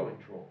ongoing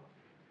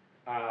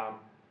trauma,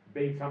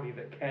 being something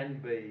that can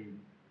be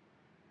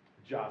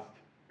just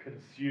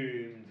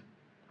consumed.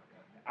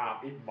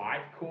 It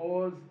might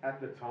cause, at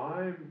the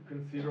time,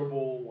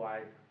 considerable,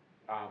 like,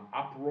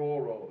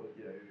 uproar, or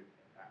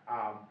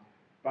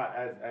but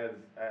as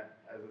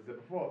I said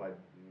before, like,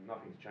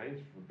 nothing's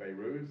changed for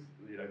Behruz.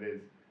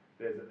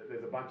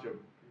 There's a bunch of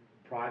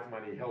prize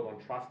money held on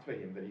trust for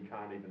him that he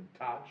can't even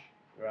touch,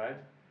 right?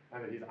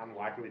 And that he's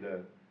unlikely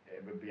to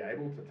ever be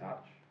able to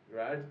touch,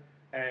 right?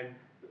 And,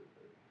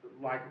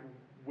 like,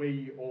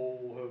 we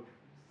all have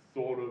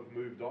sort of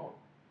moved on,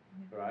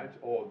 right?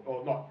 Or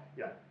not,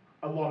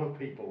 a lot of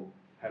people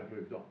have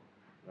moved on,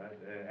 right?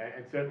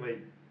 And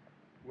certainly,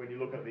 when you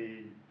look at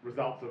the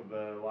results of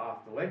the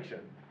last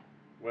election,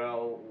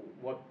 well,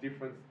 what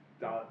difference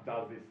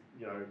does this,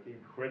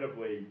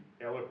 incredibly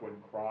eloquent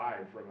cry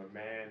from a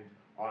man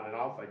on an,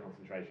 I'll say,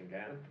 concentration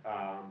camp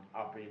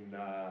up in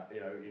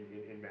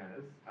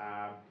Manus?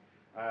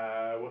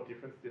 What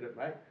difference did it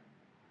make?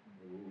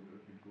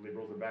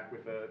 Liberals are back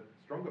with a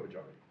stronger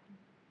majority.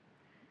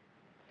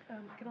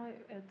 Can I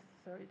add,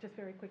 sorry, just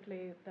very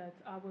quickly, that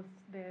I was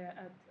there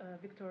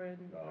at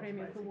Victorian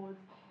Premier's Awards,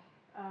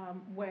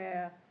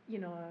 where,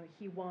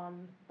 he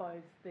won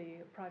both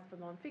the prize for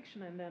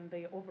non-fiction and then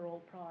the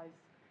overall prize,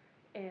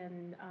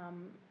 and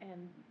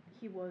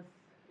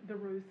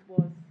Behruz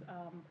was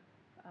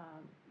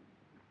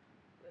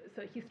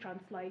so his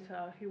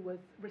translator, who was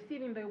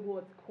receiving the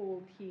awards,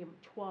 called him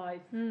twice,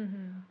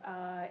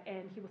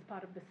 and he was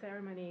part of the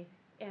ceremony,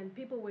 and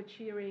people were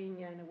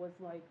cheering, and it was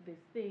like this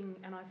thing,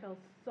 and I felt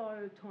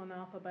so torn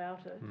up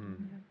about it.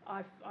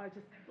 I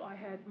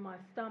had, my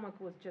stomach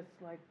was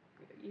just like,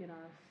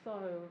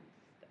 so,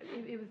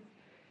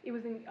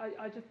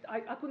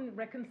 I couldn't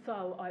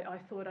reconcile. I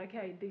thought,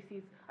 okay, this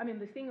is,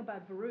 the thing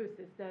about Behruz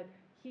is that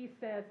he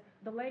says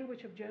the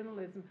language of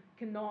journalism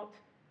cannot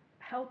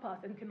help us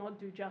and cannot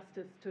do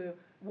justice to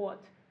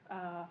what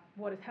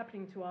is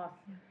happening to us.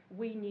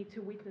 We need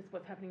to witness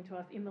what's happening to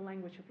us in the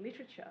language of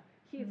literature.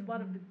 He is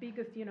one of the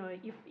biggest,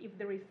 if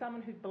there is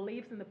someone who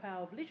believes in the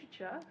power of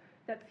literature,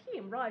 that's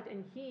him, right?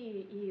 And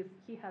he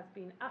has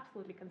been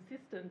absolutely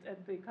consistent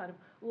at the kind of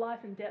life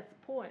and death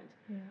point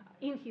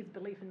in his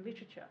belief in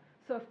literature.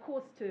 So of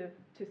course to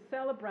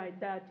celebrate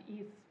that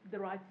is the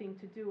right thing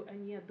to do,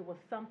 and yet there was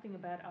something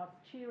about us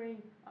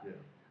cheering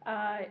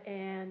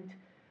and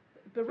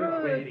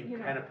Behruz, we're eating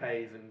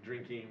canapes and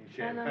drinking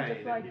champagne. And I'm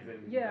just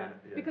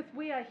like, because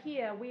we are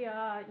here,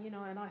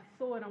 and I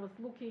saw and I was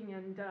looking,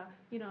 and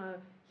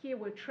here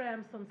were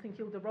trams on St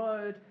Kilda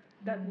Road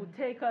that would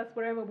take us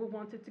wherever we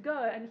wanted to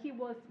go, and he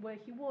was where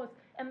he was.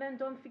 And then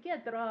don't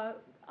forget, there are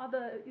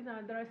other,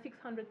 there are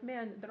 600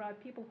 men, there are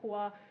people who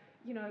are,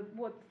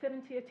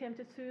 70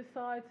 attempted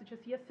suicides.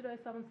 Just yesterday,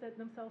 someone set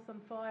themselves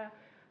on fire.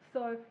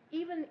 So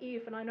even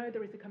if, and I know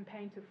there is a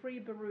campaign to free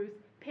Behruz,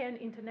 PEN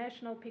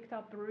International picked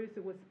up Behruz.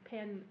 It was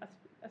PEN,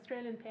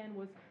 Australian PEN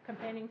was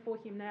campaigning for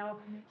him now.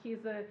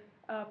 He's a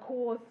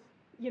cause,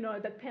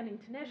 that PEN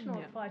International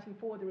is fighting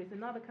for. There is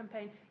another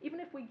campaign. Even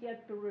if we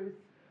get Behruz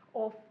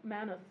off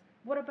Manus,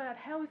 what about,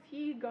 how is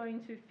he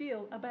going to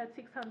feel about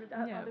 600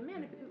 other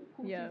men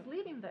who he's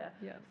leaving there?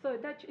 So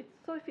it's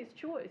Sophie's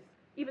choice,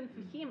 even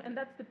for him, and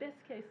that's the best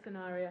case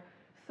scenario.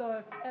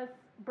 So as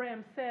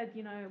Bram said,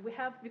 we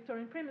have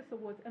Victorian Premier's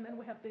Awards, and then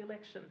we have the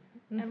election,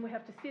 and we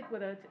have to sit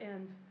with it,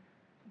 and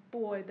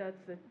boy,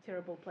 that's a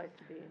terrible place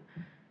to be in.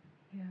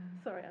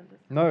 Sorry, Anders.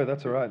 No,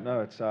 that's all right.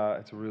 No, it's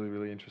a really,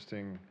 really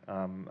interesting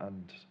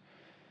and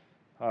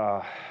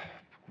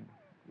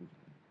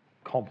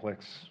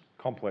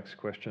complex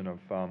question of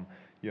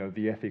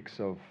the ethics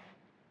of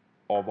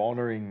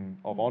honouring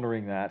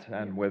that,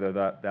 and whether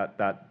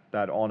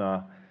that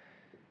honour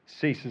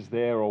ceases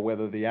there, or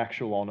whether the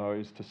actual honour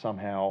is to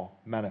somehow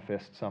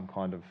manifest some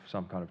kind of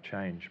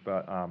change.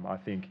 But I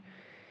think,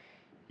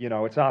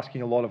 it's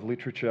asking a lot of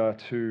literature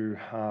to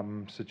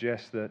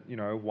suggest that,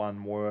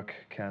 one work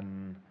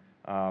can,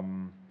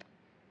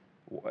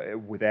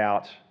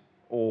 without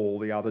all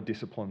the other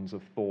disciplines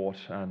of thought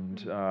and,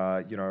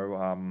 the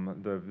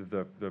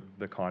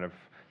kind of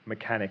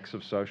mechanics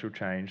of social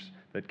change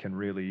that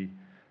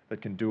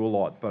can do a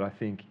lot. But I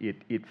think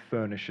it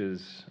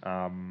furnishes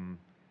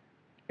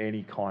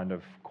any kind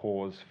of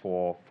cause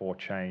for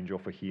change or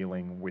for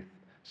healing with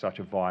such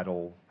a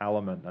vital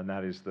element, and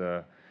that is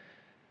the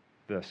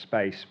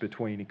space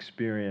between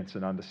experience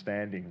and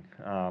understanding,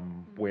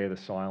 where the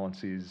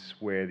silence is,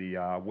 where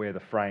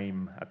the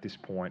frame at this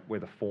point,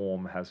 where the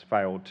form has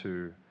failed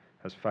to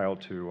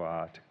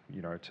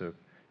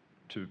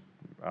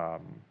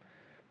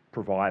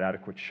provide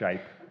adequate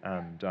shape.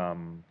 And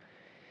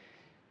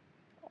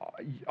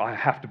I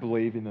have to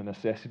believe in the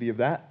necessity of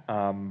that,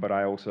 but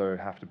I also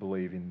have to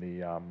believe in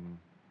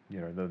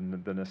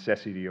the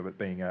necessity of it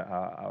being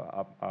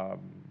a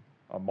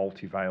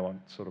multivalent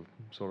sort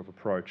of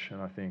approach.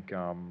 And I think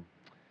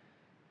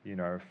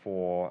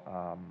for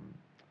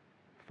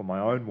my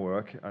own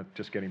work,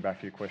 just getting back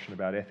to your question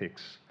about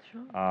ethics.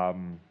 Sure.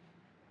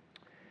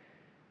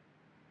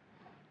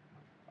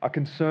 A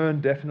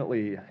concern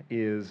definitely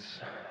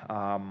is,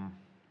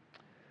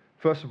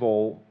 first of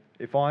all,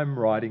 if I'm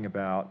writing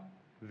about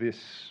this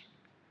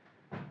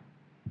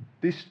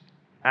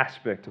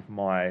aspect of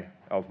my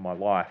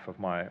life, of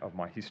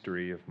my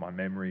history, of my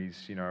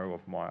memories,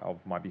 of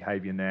my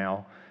behaviour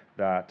now,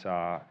 that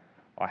I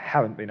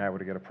haven't been able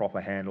to get a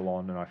proper handle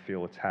on, and I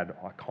feel it's had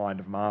a kind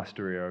of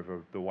mastery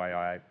over the way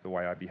I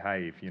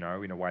behave, in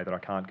a way that I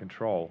can't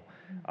control.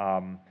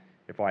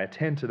 If I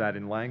attend to that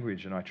in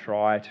language and I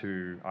try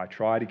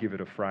to give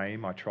it a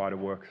frame, I try to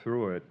work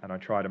through it, and I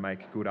try to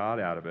make good art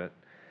out of it,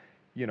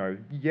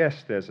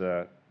 yes, there's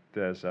a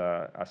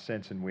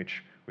sense in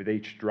which with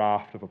each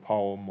draft of a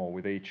poem, or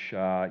with each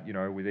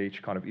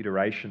kind of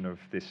iteration of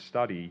this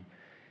study,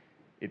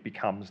 it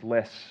becomes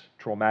less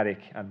traumatic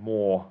and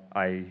more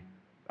a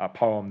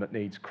poem that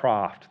needs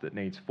craft, that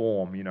needs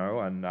form,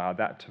 and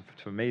that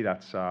for me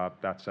that's a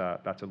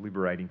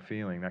liberating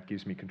feeling. That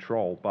gives me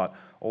control. But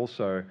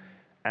also,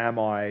 am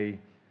I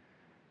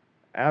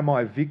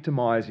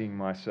victimizing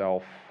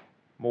myself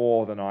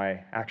more than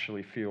I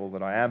actually feel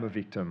that I am a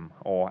victim,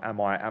 or am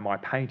I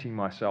painting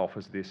myself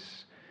as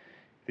this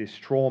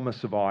trauma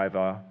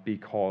survivor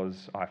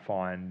because I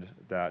find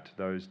that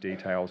those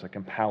details are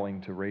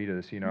compelling to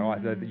readers?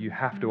 You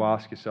have to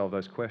ask yourself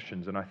those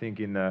questions, and I think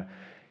in the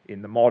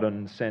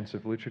modern sense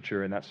of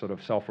literature, in that sort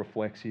of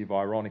self-reflexive,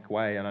 ironic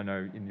way, and I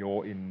know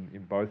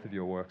in both of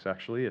your works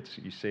actually,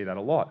 you see that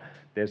a lot.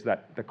 There's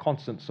the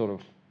constant sort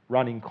of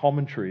running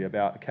commentary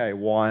about, okay,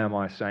 why am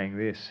I saying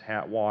this?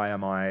 Why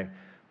am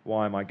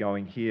I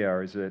going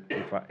here? Is it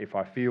if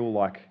I feel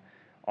like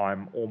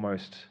I'm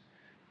almost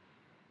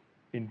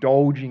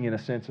indulging in a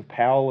sense of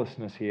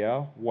powerlessness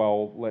here?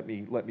 Well, let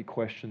me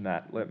question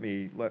that. Let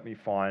me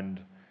find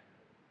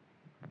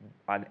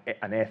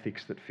an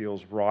ethics that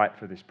feels right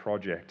for this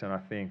project. And I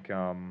think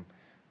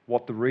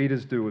what the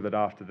readers do with it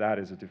after that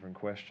is a different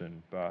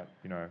question. But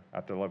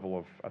at the level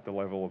of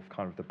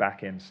kind of the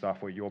back end stuff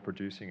where you're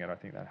producing it, I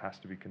think that has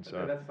to be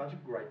concerned. That's such a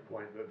great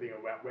point. The thing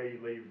about where you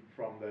leave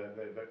from the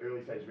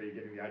early stage where you're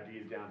getting the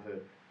ideas down to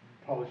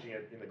polishing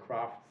it in the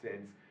craft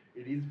sense,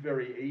 it is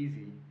very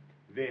easy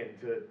then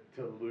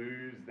to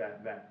lose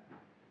that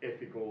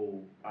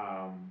ethical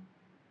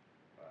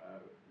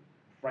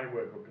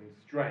framework or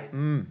constraint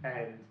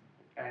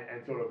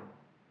and sort of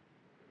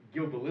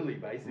gild the lily,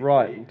 basically.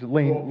 Right, to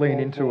lean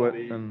into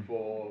it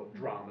for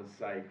drama's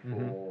sake,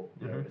 for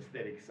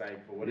aesthetic's sake,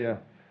 for whatever.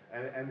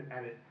 Yeah.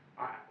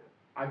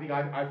 I think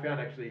I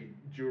found actually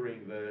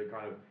during the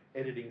kind of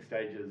editing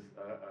stages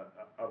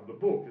of the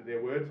book that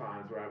there were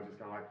times where I was just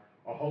kind of like,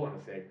 oh, hold on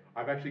a sec,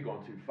 I've actually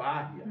gone too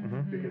far here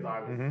because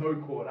I was so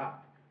caught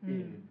up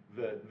in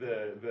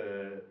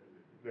the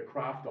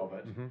craft of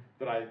it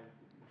that I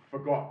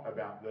forgot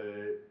about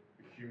the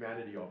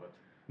humanity of it.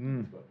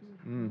 I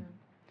suppose.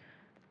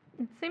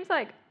 It seems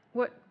like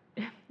what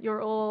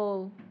you're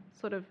all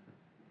sort of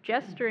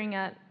gesturing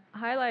at,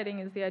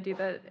 highlighting, is the idea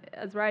that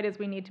as writers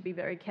we need to be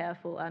very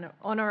careful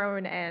on our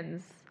own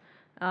ends,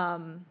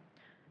 and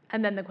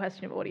then the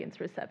question of audience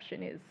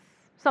reception is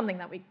something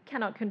that we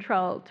cannot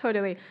control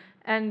totally.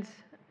 And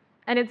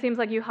it seems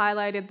like you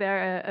highlighted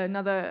there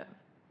another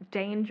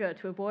danger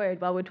to avoid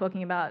while we're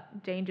talking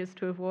about dangers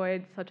to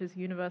avoid, such as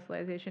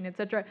universalization,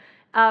 etc.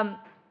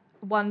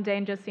 One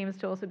danger seems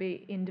to also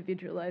be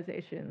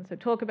individualization. So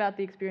talk about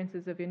the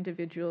experiences of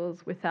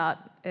individuals without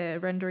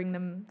rendering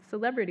them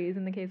celebrities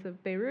in the case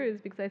of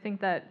Behrouz, because I think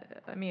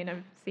that,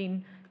 I've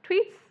seen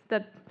tweets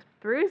that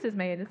Behrouz has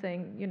made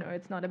saying,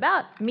 it's not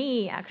about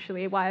me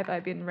actually, why have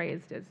I been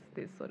raised as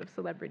this sort of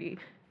celebrity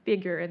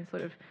figure, and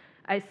sort of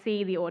I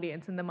see the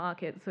audience and the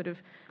market sort of,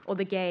 or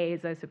the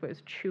gaze, I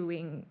suppose,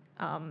 chewing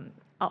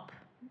up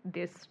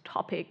this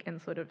topic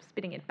and sort of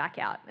spitting it back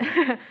out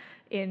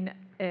in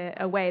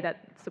a way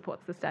that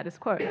supports the status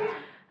quo.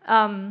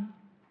 And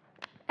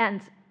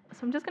so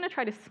I'm just going to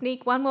try to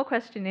sneak one more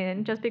question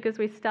in, just because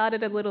we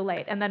started a little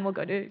late, and then we'll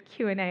go to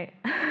Q&A.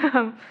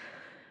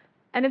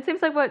 And it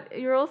seems like what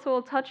you're also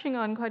all touching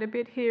on quite a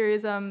bit here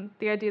is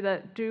the idea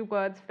that, do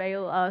words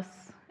fail us?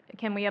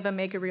 Can we ever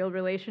make a real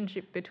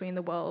relationship between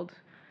the world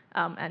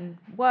and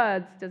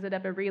words? Does it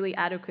ever really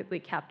adequately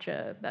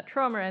capture that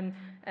trauma?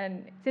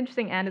 And it's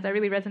interesting, Anders, I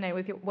really resonate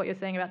with what you're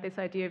saying about this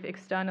idea of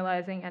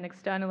externalizing and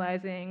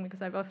externalizing,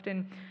 because I've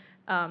often,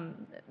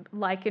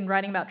 like in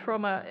writing about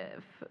trauma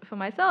for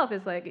myself,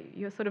 is like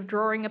you're sort of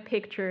drawing a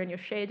picture and you're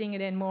shading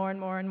it in more and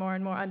more and more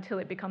and more until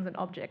it becomes an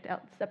object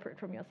separate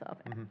from yourself,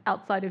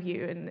 outside of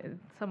you, and in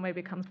some way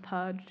becomes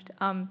purged.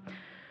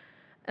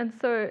 And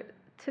so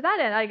to that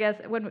end, I guess,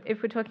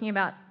 if we're talking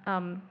about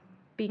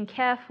being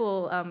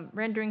careful,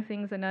 rendering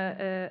things in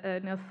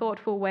a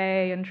thoughtful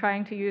way and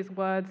trying to use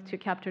words to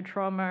capture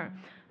trauma,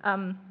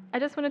 I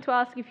just wanted to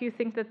ask if you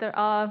think that there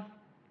are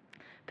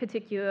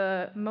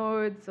particular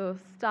modes or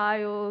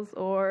styles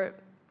or,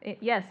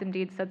 yes,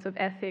 indeed, sets of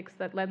ethics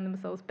that lend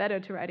themselves better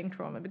to writing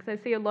trauma, because I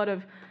see a lot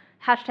of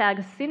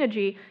hashtag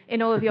synergy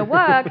in all of your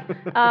work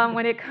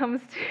when it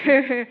comes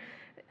to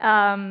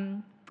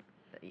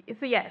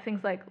so yeah,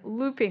 things like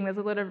looping. There's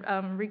a lot of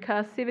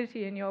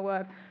recursivity in your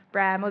work,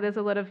 Bram, or there's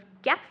a lot of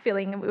gap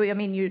filling. I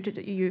mean,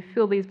 you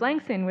fill these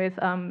blanks in with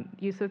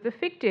use of the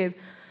fictive.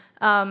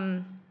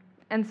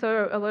 And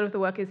so a lot of the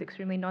work is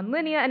extremely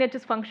non-linear, and it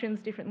just functions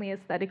differently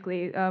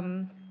aesthetically.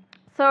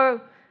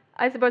 So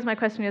I suppose my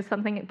question is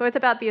something both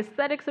about the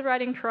aesthetics of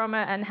writing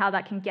trauma and how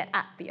that can get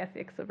at the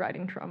ethics of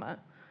writing trauma.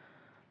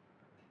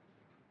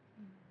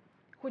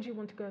 Would you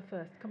want to go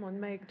first? Come on,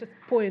 just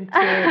point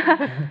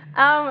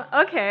to...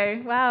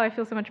 Okay, wow, I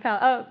feel so much power.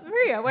 Oh,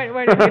 Maria,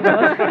 where did you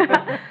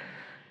go?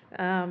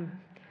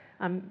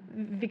 I'm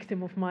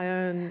victim of my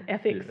own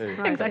ethics.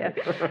 Right,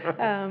 Exactly.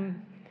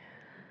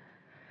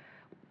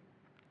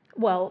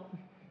 Well,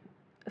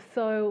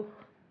 so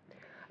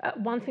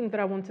one thing that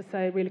I want to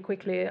say really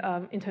quickly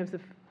in terms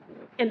of,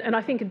 and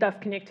I think it does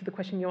connect to the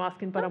question you're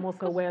asking, but I'm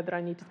also aware that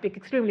I need to speak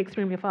extremely,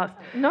 extremely fast.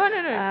 No.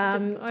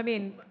 I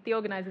mean, the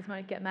organisers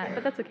might get mad,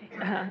 but that's okay.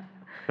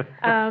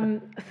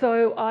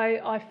 So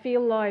I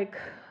feel like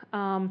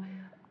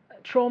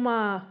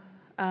trauma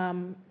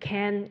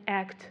can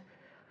act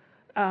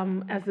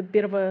as a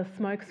bit of a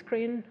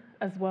smokescreen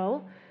as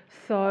well.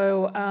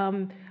 So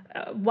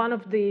one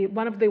of the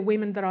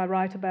women that I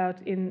write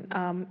about in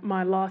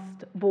my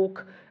last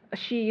book,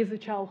 she is a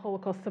child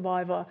Holocaust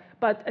survivor,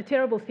 but a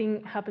terrible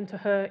thing happened to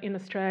her in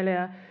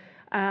Australia,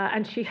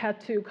 and she had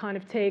to kind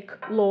of take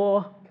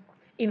law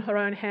in her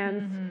own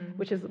hands,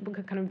 which is a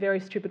kind of very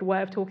stupid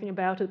way of talking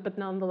about it, but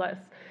nonetheless.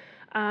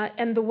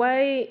 And the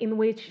way in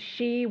which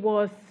she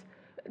was,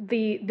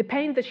 the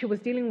pain that she was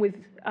dealing with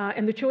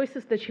and the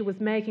choices that she was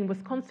making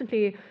was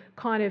constantly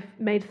kind of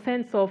made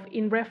sense of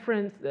in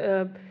reference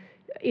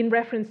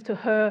to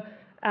her,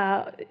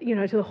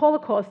 to the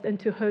Holocaust and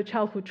to her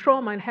childhood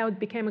trauma, and how it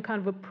became a kind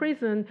of a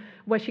prison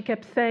where she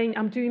kept saying,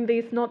 I'm doing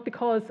this not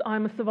because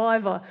I'm a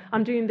survivor,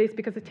 I'm doing this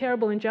because a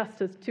terrible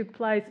injustice took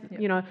place.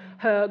 Yep.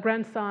 Her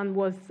grandson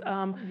was,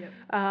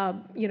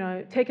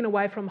 taken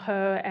away from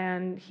her,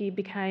 and he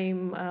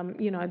became,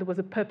 there was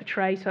a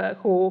perpetrator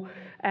who,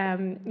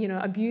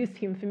 abused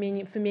him for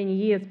many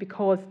years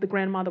because the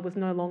grandmother was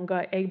no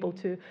longer able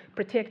to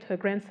protect her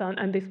grandson,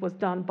 and this was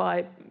done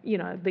by,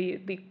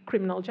 the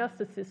criminal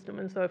justice system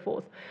and so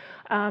forth.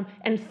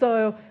 And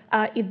so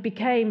it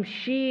became,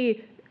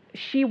 she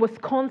was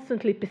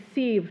constantly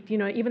perceived,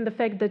 even the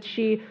fact that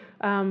she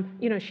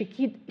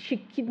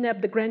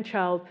kidnapped the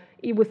grandchild,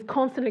 it was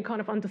constantly kind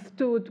of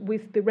understood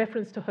with the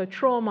reference to her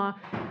trauma,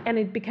 and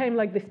it became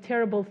like this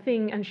terrible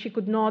thing, and she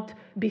could not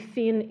be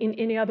seen in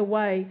any other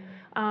way.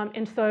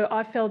 And so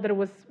I felt that it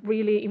was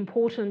really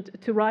important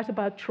to write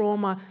about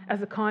trauma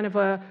as a kind of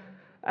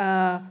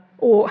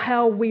or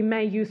how we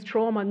may use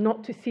trauma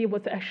not to see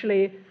what's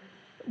actually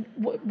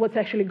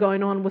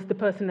going on with the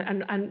person,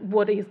 and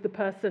what is the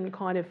person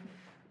kind of,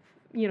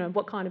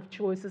 what kind of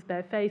choices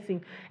they're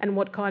facing and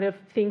what kind of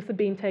things are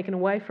being taken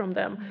away from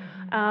them.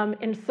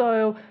 And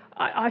so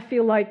I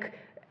feel like,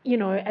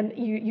 and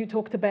you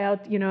talked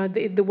about,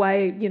 the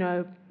way,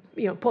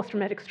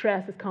 post-traumatic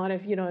stress is kind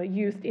of,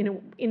 used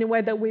in a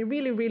way that we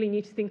really, really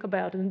need to think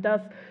about, and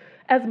does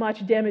as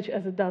much damage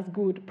as it does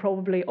good,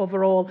 probably,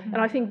 overall. And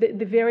I think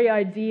the very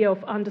idea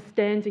of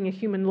understanding a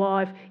human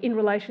life in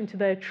relation to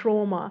their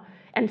trauma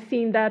and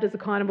seeing that as a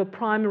kind of a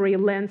primary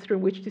lens through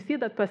which to see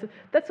that person,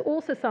 that's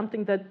also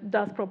something that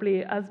does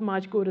probably as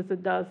much good as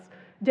it does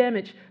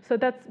damage. So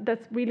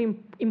that's really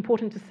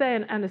important to say.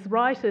 And as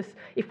writers,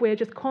 if we're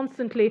just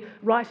constantly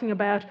writing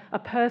about a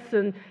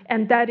person,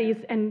 and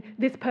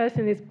this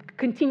person is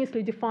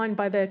continuously defined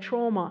by their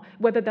trauma,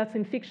 whether that's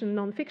in fiction,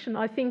 non-fiction,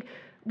 I think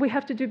we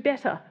have to do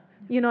better.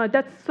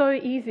 That's so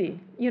easy,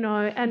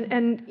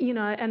 and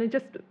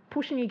just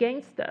pushing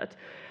against that.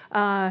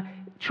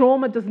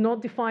 Trauma does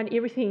not define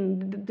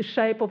everything, the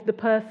shape of the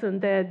person,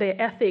 their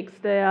ethics,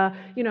 their,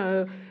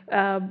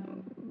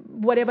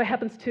 whatever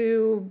happens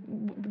to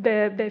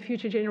their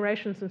future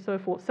generations and so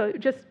forth. So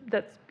just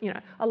that's,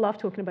 I love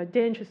talking about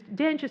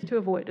dangers to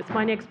avoid. It's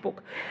my next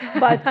book,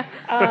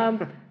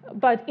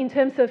 but in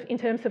terms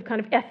of kind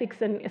of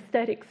ethics and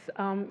aesthetics,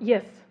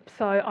 yes.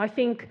 So I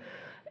think,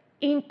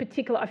 in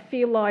particular, I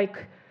feel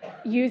like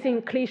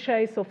using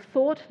cliches of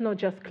thought, not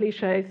just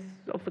cliches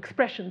of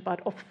expression,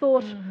 but of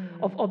thought,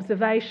 of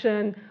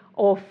observation,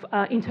 of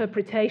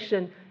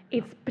interpretation.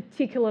 It's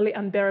particularly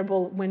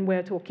unbearable when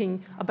we're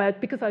talking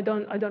about, because I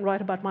don't write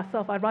about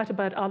myself, I write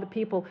about other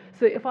people.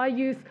 So if I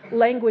use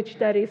language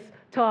that is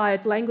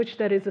tired, language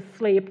that is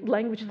asleep,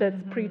 language that's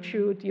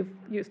pre-chewed, you've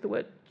used the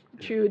word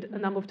chewed a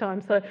number of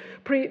times, so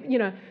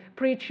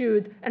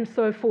pre-chewed and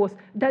so forth,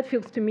 that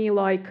feels to me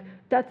like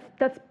that's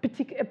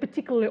a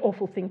particularly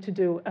awful thing to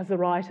do as a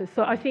writer.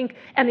 So I think,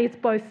 and it's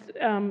both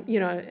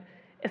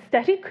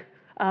aesthetic,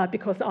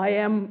 because I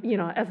am,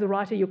 as a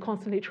writer, you're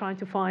constantly trying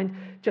to find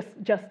just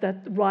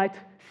that right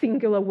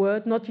singular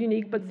word, not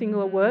unique but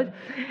singular word,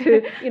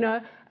 to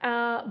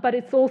but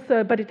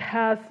it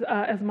has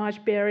as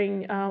much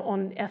bearing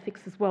on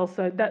ethics as well.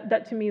 So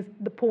that to me is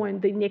the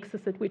point, the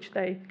nexus at which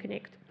they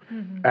connect.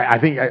 I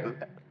think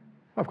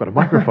I've got a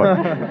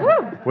microphone.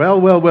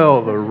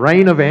 well, the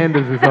reign of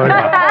Anders is over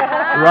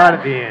right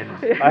at the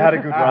end. I had a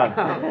good run.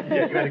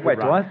 Yeah, you had a good Wait,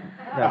 run. do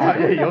I?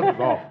 Yeah, yours is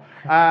off.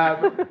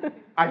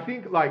 I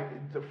think,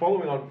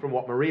 following on from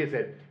what Maria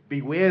said,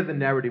 beware the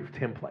narrative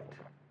template,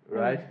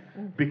 right?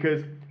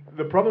 Because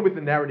the problem with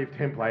the narrative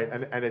template,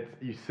 and it's,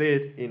 you see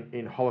it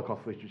in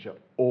Holocaust literature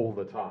all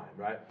the time,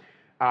 right?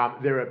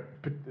 There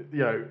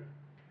are,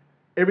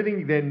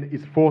 everything then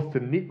is forced to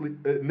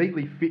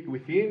neatly fit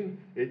within.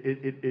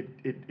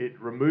 It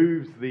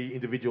removes the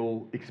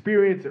individual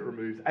experience. It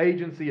removes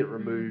agency. It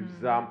removes.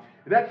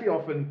 It actually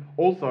often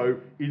also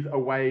is a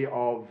way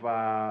of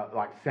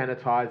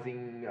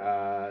sanitizing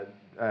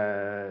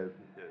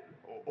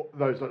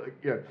those.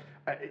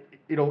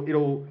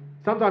 It'll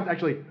sometimes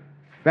actually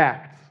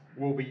facts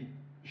will be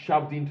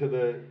shoved into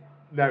the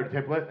narrative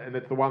template, and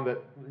it's the one that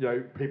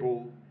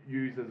people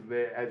use as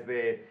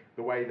their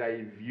the way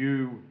they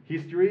view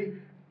history,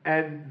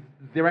 and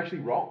they're actually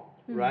wrong,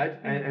 right?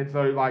 And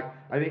so I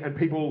think, and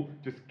people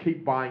just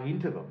keep buying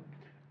into them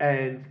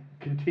and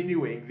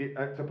continuing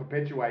to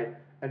perpetuate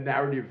a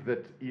narrative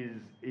that is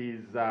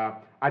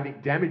I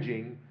think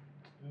damaging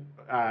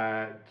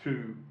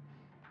to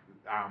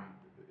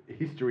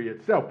history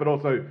itself, but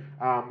also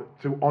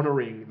to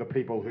honouring the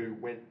people who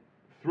went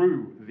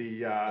through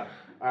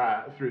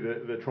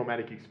the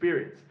traumatic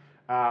experience.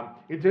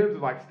 In terms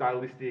of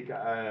stylistic,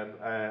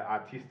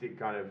 artistic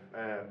kind of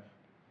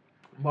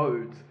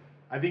modes,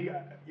 I think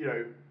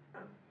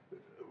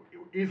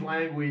is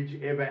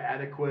language ever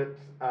adequate?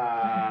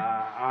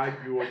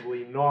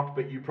 Arguably not,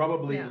 but you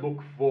probably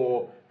look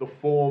for the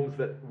forms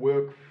that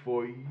work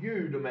for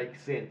you to make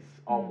sense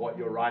of what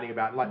you're writing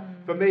about.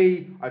 For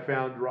me, I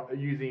found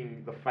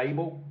using the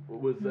fable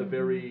was a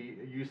very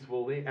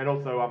useful thing, and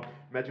also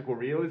magical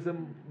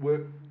realism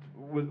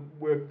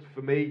worked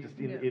for me just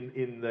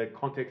in the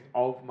context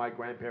of my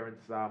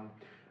grandparents'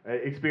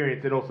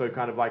 experience, and also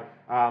kind of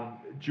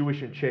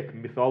Jewish and Czech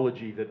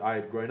mythology that I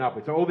had grown up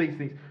with. So all these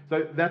things.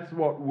 So that's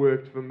what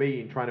worked for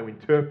me in trying to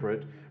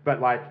interpret, but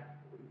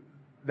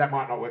that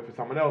might not work for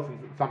someone else, and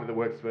something that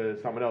works for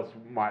someone else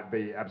might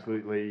be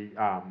absolutely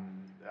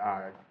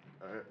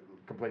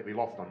completely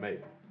lost on me.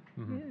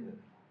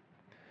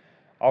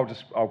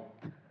 I'll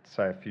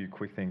say a few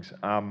quick things.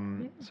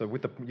 So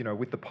with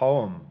the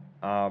poem,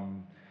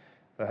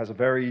 that has a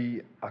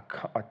very a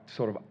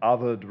sort of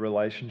othered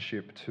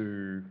relationship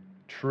to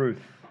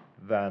truth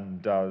than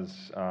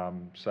does,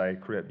 say,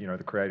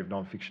 the creative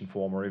non-fiction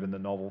form or even the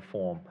novel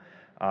form.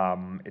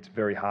 It's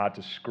very hard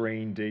to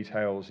screen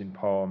details in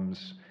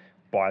poems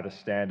by the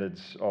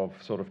standards of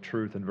sort of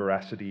truth and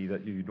veracity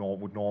that you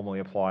would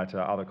normally apply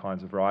to other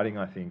kinds of writing,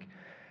 I think.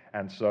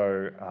 And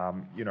so,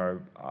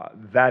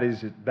 that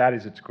is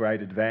its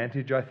great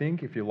advantage, I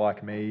think, if you're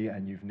like me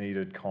and you've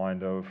needed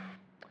kind of...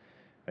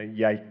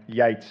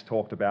 Yeats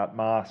talked about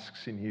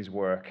masks in his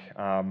work,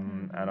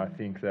 and I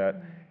think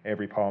that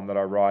every poem that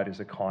I write is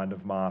a kind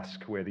of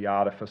mask where the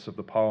artifice of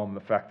the poem, the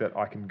fact that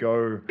I can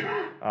go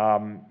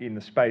in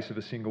the space of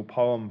a single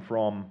poem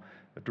from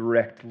a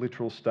direct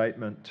literal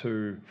statement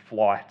to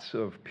flights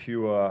of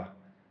pure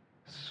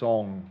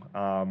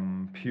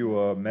song,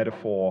 pure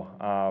metaphor,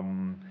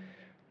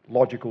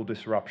 logical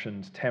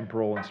disruptions,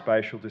 temporal and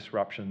spatial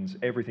disruptions.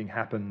 Everything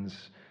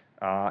happens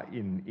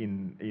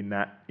in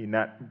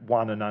that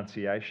one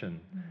enunciation.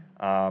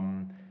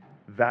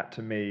 That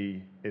to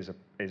me is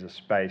a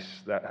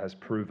space that has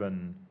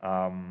proven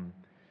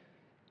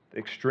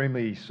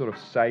extremely sort of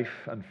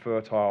safe and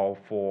fertile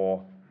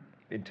for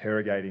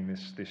interrogating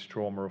this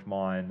trauma of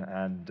mine,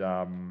 and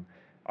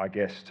I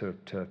guess to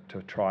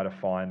try to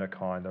find a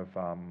kind of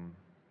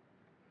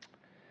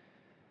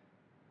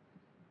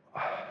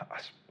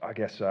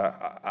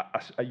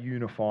a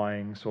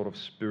unifying sort of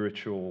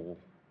spiritual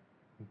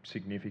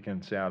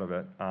significance out of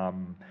it.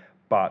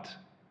 But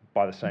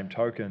by the same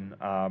token,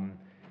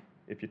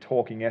 if you're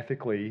talking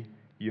ethically,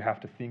 you have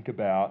to think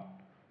about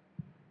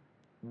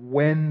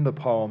when the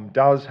poem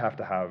does have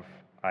to have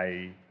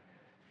a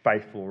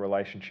faithful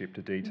relationship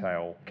to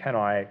detail,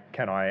 I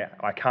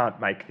can't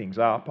make things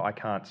up. I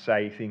can't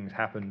say things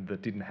happened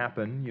that didn't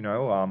happen.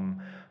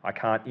 I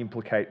can't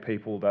implicate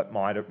people that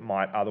might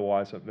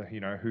otherwise,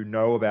 who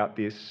know about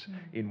this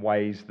in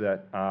ways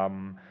that are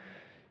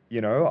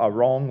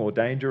wrong or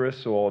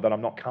dangerous or that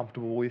I'm not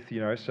comfortable with.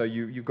 So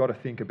you've got to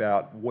think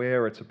about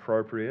where it's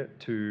appropriate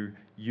to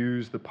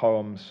use the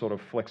poem's sort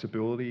of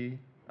flexibility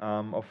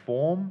of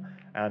form,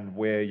 and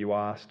where you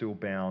are still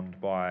bound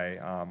by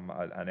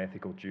an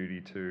ethical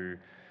duty to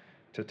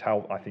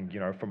tell. I think,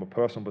 from a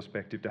personal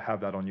perspective, to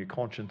have that on your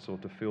conscience, or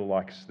to feel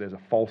like there's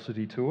a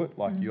falsity to it,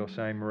 like you're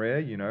saying,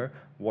 Maria.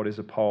 What is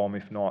a poem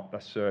if not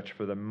a search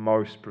for the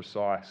most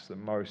precise, the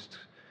most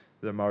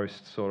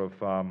sort of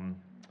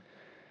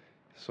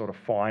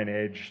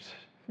fine-edged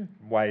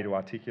way to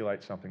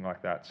articulate something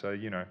like that. So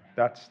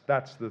that's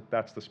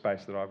the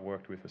space that I've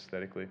worked with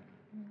aesthetically.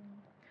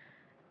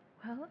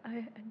 Well,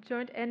 I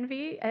don't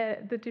envy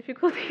the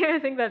difficulty. I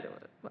think that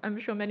I'm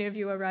sure many of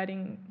you are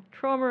writing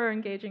trauma or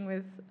engaging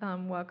with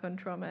work on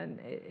trauma, and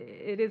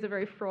it is a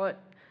very fraught,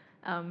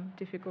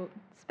 difficult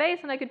space.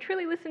 And I could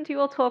truly listen to you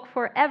all talk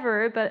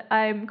forever, but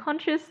I'm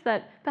conscious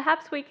that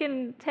perhaps we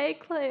can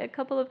take a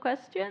couple of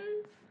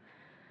questions.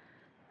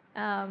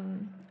 I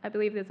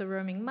believe there's a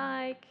roaming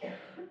mic.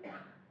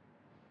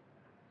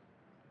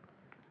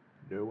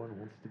 No one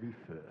wants to be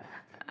first.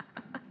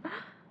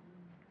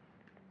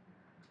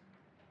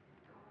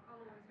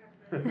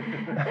 I did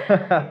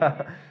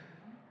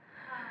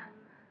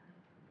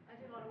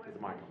a lot of work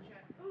with literature.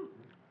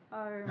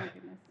 Oh my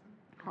goodness.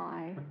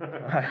 Hi.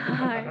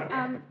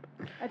 Hi.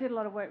 I did a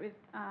lot of work with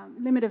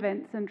limit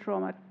events and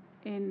trauma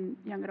in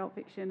young adult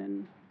fiction,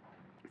 and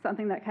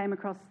something that came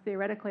across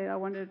theoretically I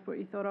wondered what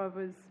you thought of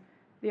was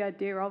the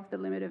idea of the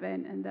limit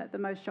event, and that the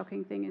most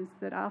shocking thing is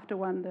that after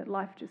one, that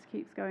life just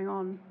keeps going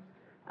on.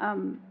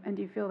 And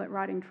do you feel that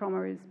writing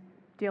trauma is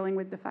dealing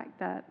with the fact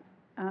that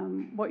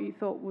what you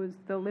thought was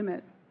the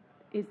limit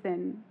is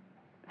then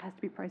has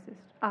to be processed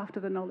after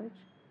the knowledge?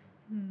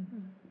 Mm-hmm.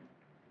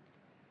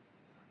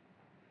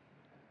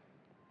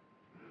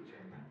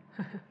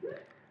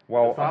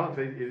 Well, silence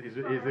is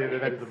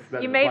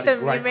you made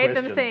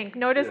them think.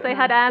 Notice they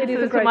had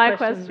answers to my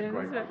questions.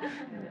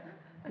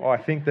 Well, I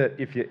think that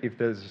if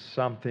there's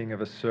something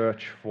of a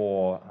search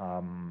for,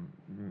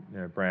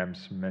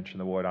 Bram's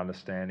mentioned the word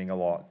understanding a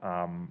lot,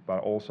 but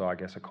also I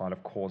guess a kind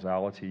of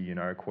causality.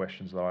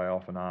 Questions that I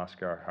often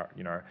ask are,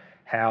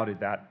 how did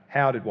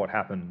what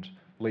happened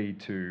lead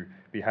to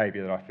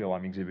behaviour that I feel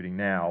I'm exhibiting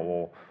now,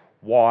 or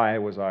why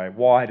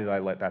did I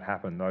let that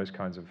happen? Those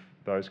kinds of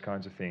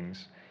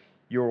things.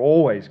 You're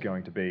always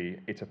going to be.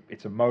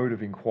 It's a mode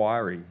of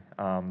inquiry,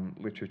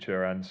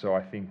 literature, and so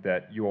I think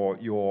that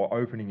you're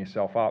opening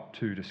yourself up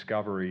to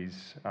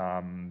discoveries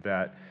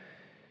that,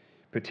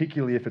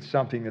 particularly if it's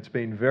something that's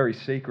been very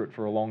secret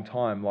for a long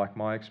time, like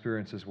my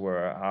experiences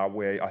were,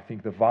 where I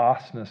think the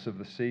vastness of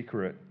the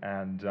secret,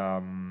 and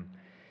I'm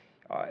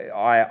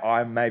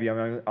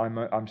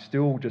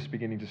still just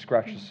beginning to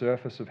scratch the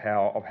surface of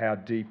how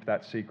deep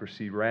that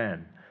secrecy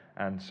ran,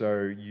 and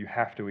so you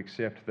have to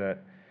accept that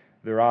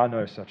there are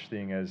no such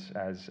thing as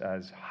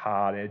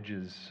hard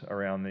edges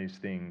around these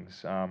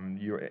things.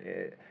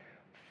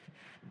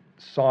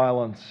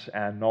 Silence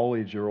and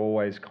knowledge are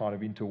always kind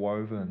of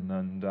interwoven,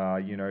 and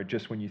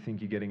just when you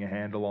think you're getting a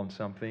handle on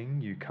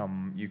something, you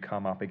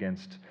come up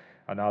against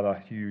another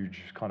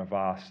huge kind of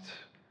vast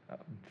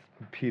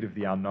pit of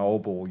the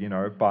unknowable.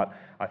 But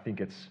I think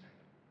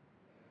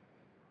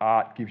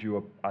art gives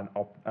you a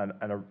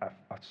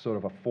sort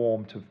of a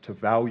form to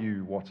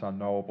value what's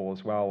unknowable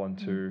as well, and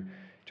to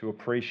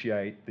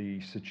appreciate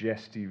the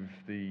suggestive,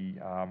 the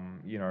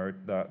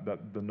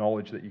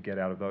knowledge that you get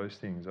out of those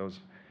things.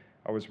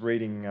 I was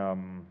reading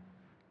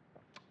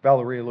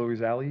Valeria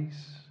Louis-Alley's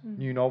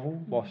new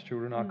novel, Lost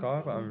Children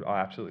Archive.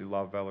 I absolutely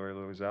love Valeria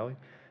Louis-Alley,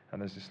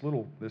 and there's this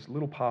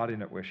little part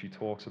in it where she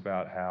talks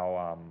about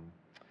how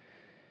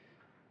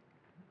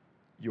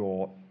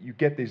you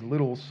get these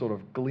little sort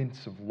of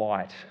glints of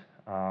light,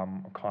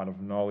 kind of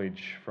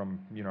knowledge from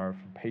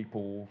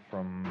people,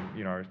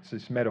 it's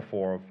this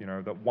metaphor of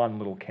that one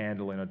little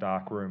candle in a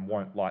dark room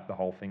won't light the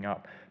whole thing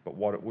up, but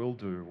what it will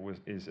do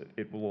is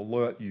it will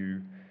alert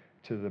you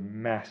to the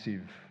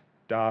massive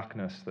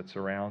darkness that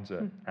surrounds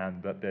it,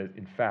 and that there's,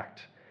 in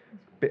fact,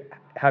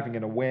 having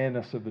an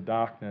awareness of the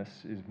darkness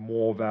is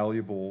more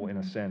valuable in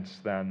a sense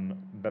than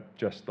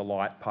just the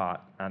light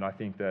part. And I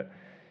think that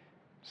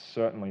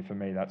certainly for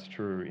me that's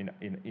true in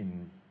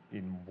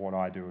what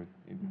I do.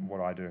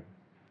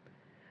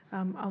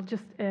 I'll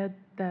just add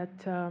that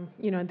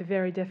the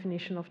very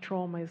definition of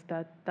trauma is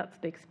that's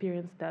the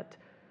experience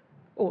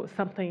or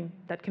something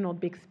that cannot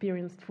be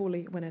experienced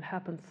fully when it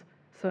happens.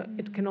 So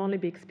it can only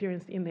be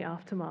experienced in the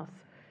aftermath.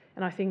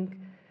 And I think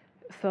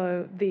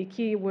so. The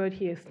key word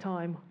here is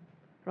time,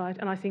 right?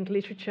 And I think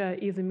literature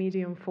is a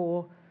medium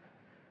for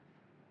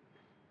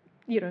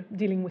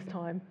dealing with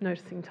time,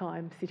 noticing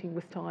time, sitting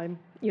with time.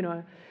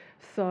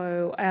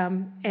 So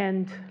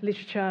and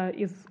literature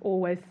is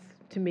always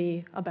to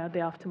me about the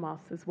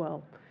aftermath as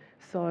well.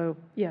 So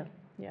yeah,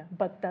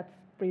 but that's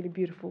really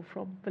beautiful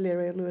from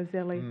Valeria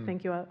Luiselli.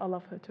 Thank you. I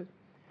love her too.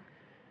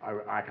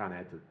 I can't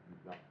answer.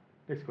 No.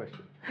 Next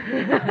question.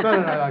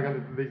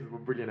 No. These were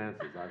brilliant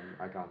answers.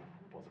 I can't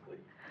possibly.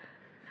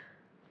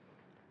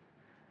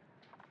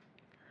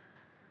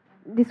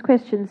 This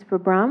question's for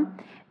Bram.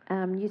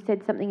 You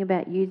said something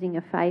about using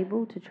a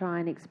fable to try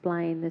and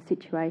explain the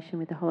situation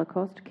with the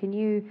Holocaust. Can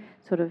you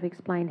sort of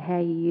explain how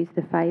you use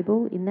the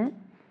fable in that?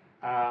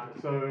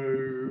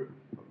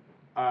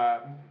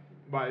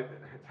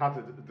 It's hard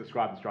to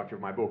describe the structure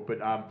of my book, but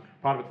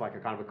part of it's like a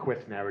kind of a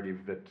quest narrative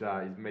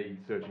that is me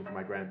searching for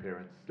my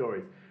grandparents'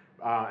 stories,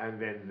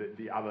 and then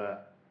the other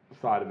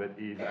side of it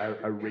is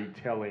a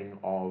retelling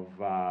of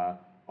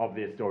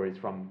their stories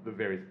from the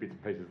various bits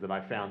and pieces that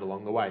I found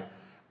along the way.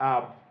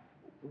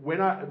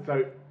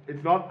 So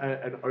it's not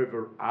an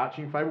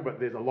overarching fable, but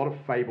there's a lot of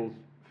fables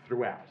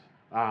throughout.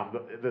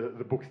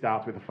 The book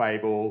starts with a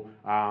fable.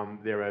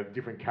 There are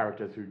different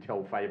characters who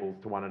tell fables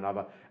to one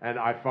another, and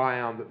I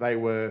found that they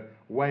were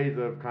ways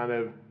of kind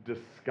of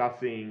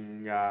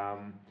discussing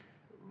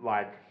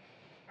like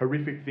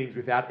horrific things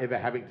without ever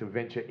having to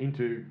venture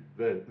into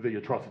the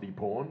atrocity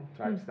porn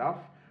type stuff.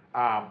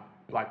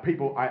 Like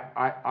people,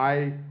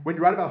 when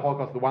you write about the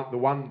Holocaust, the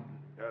one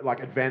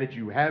like advantage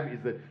you have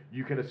is that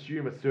you can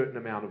assume a certain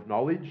amount of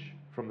knowledge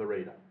from the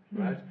reader,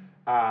 right?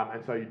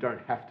 And so you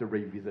don't have to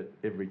revisit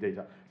every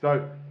detail.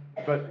 So,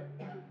 but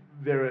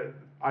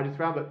I just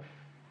found that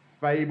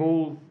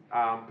fables,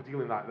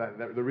 particularly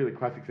like the really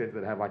classic sense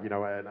that have like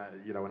an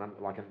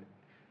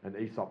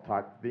Aesop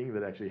type thing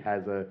that actually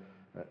has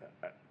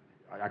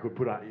I could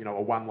put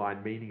a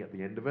one-line meaning at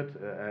the end of it,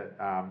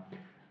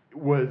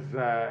 was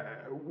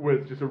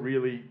just a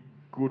really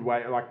good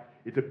way. Like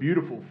it's a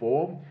beautiful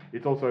form.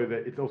 It's also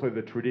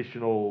the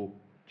traditional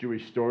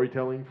Jewish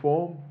storytelling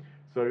form.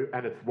 So,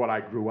 and it's what I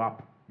grew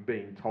up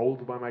being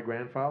told by my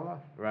grandfather,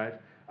 right?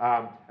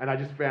 And I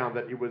just found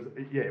that it was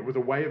a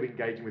way of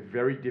engaging with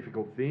very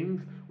difficult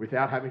things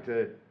without having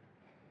to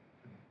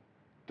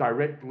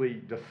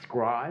directly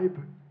describe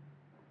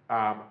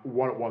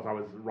what it was I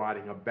was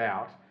writing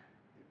about.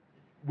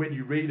 When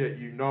you read it,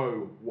 you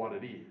know what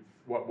it is,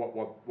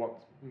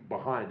 what's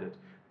behind it,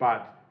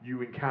 but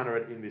you encounter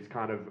it in this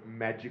kind of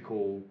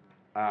magical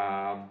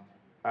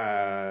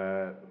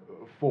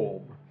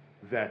form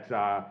that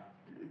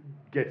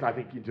gets, I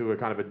think, into a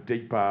kind of a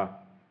deeper,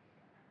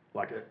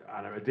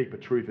 a deeper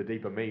truth, a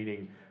deeper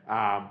meaning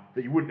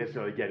that you wouldn't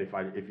necessarily get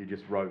if you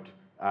just wrote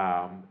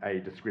a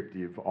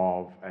descriptive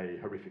of a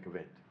horrific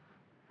event.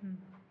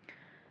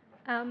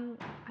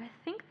 I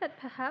think that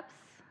perhaps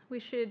we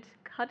should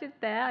cut it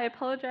there. I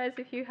apologise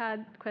if you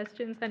had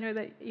questions. I know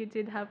that you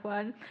did have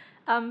one.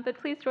 But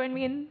please join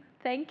me in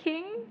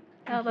thanking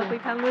our lovely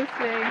panellists.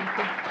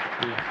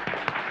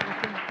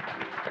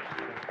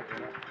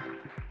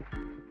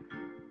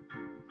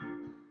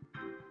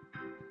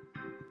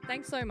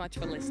 Thanks so much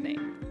for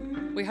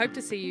listening. We hope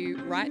to see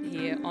you right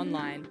here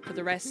online for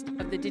the rest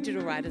of the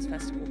Digital Writers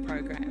Festival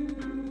program.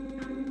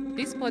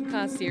 This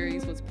podcast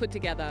series was put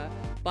together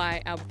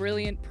by our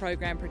brilliant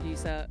program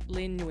producer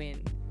Lynn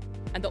Nguyen,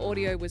 and the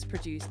audio was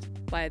produced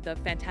by the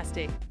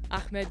fantastic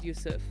Ahmed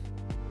Yusuf.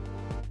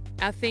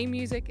 Our theme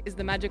music is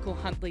the magical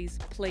Huntleys'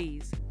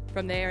 Please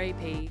from their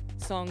EP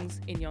Songs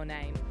in Your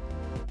Name.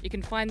 You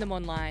can find them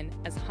online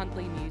as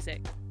Huntley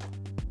Music.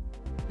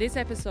 This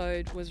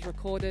episode was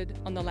recorded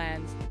on the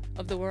lands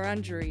of the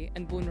Wurundjeri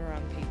and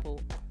Bunurong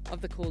people of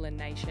the Kulin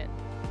Nation.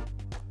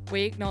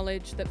 We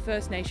acknowledge that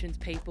First Nations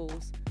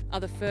peoples are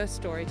the first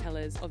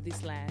storytellers of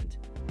this land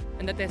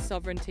and that their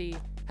sovereignty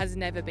has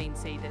never been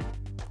ceded.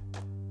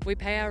 We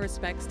pay our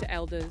respects to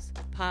elders,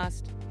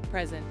 past,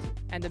 present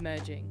and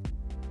emerging,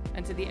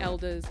 and to the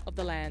elders of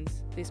the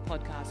lands this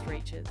podcast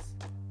reaches.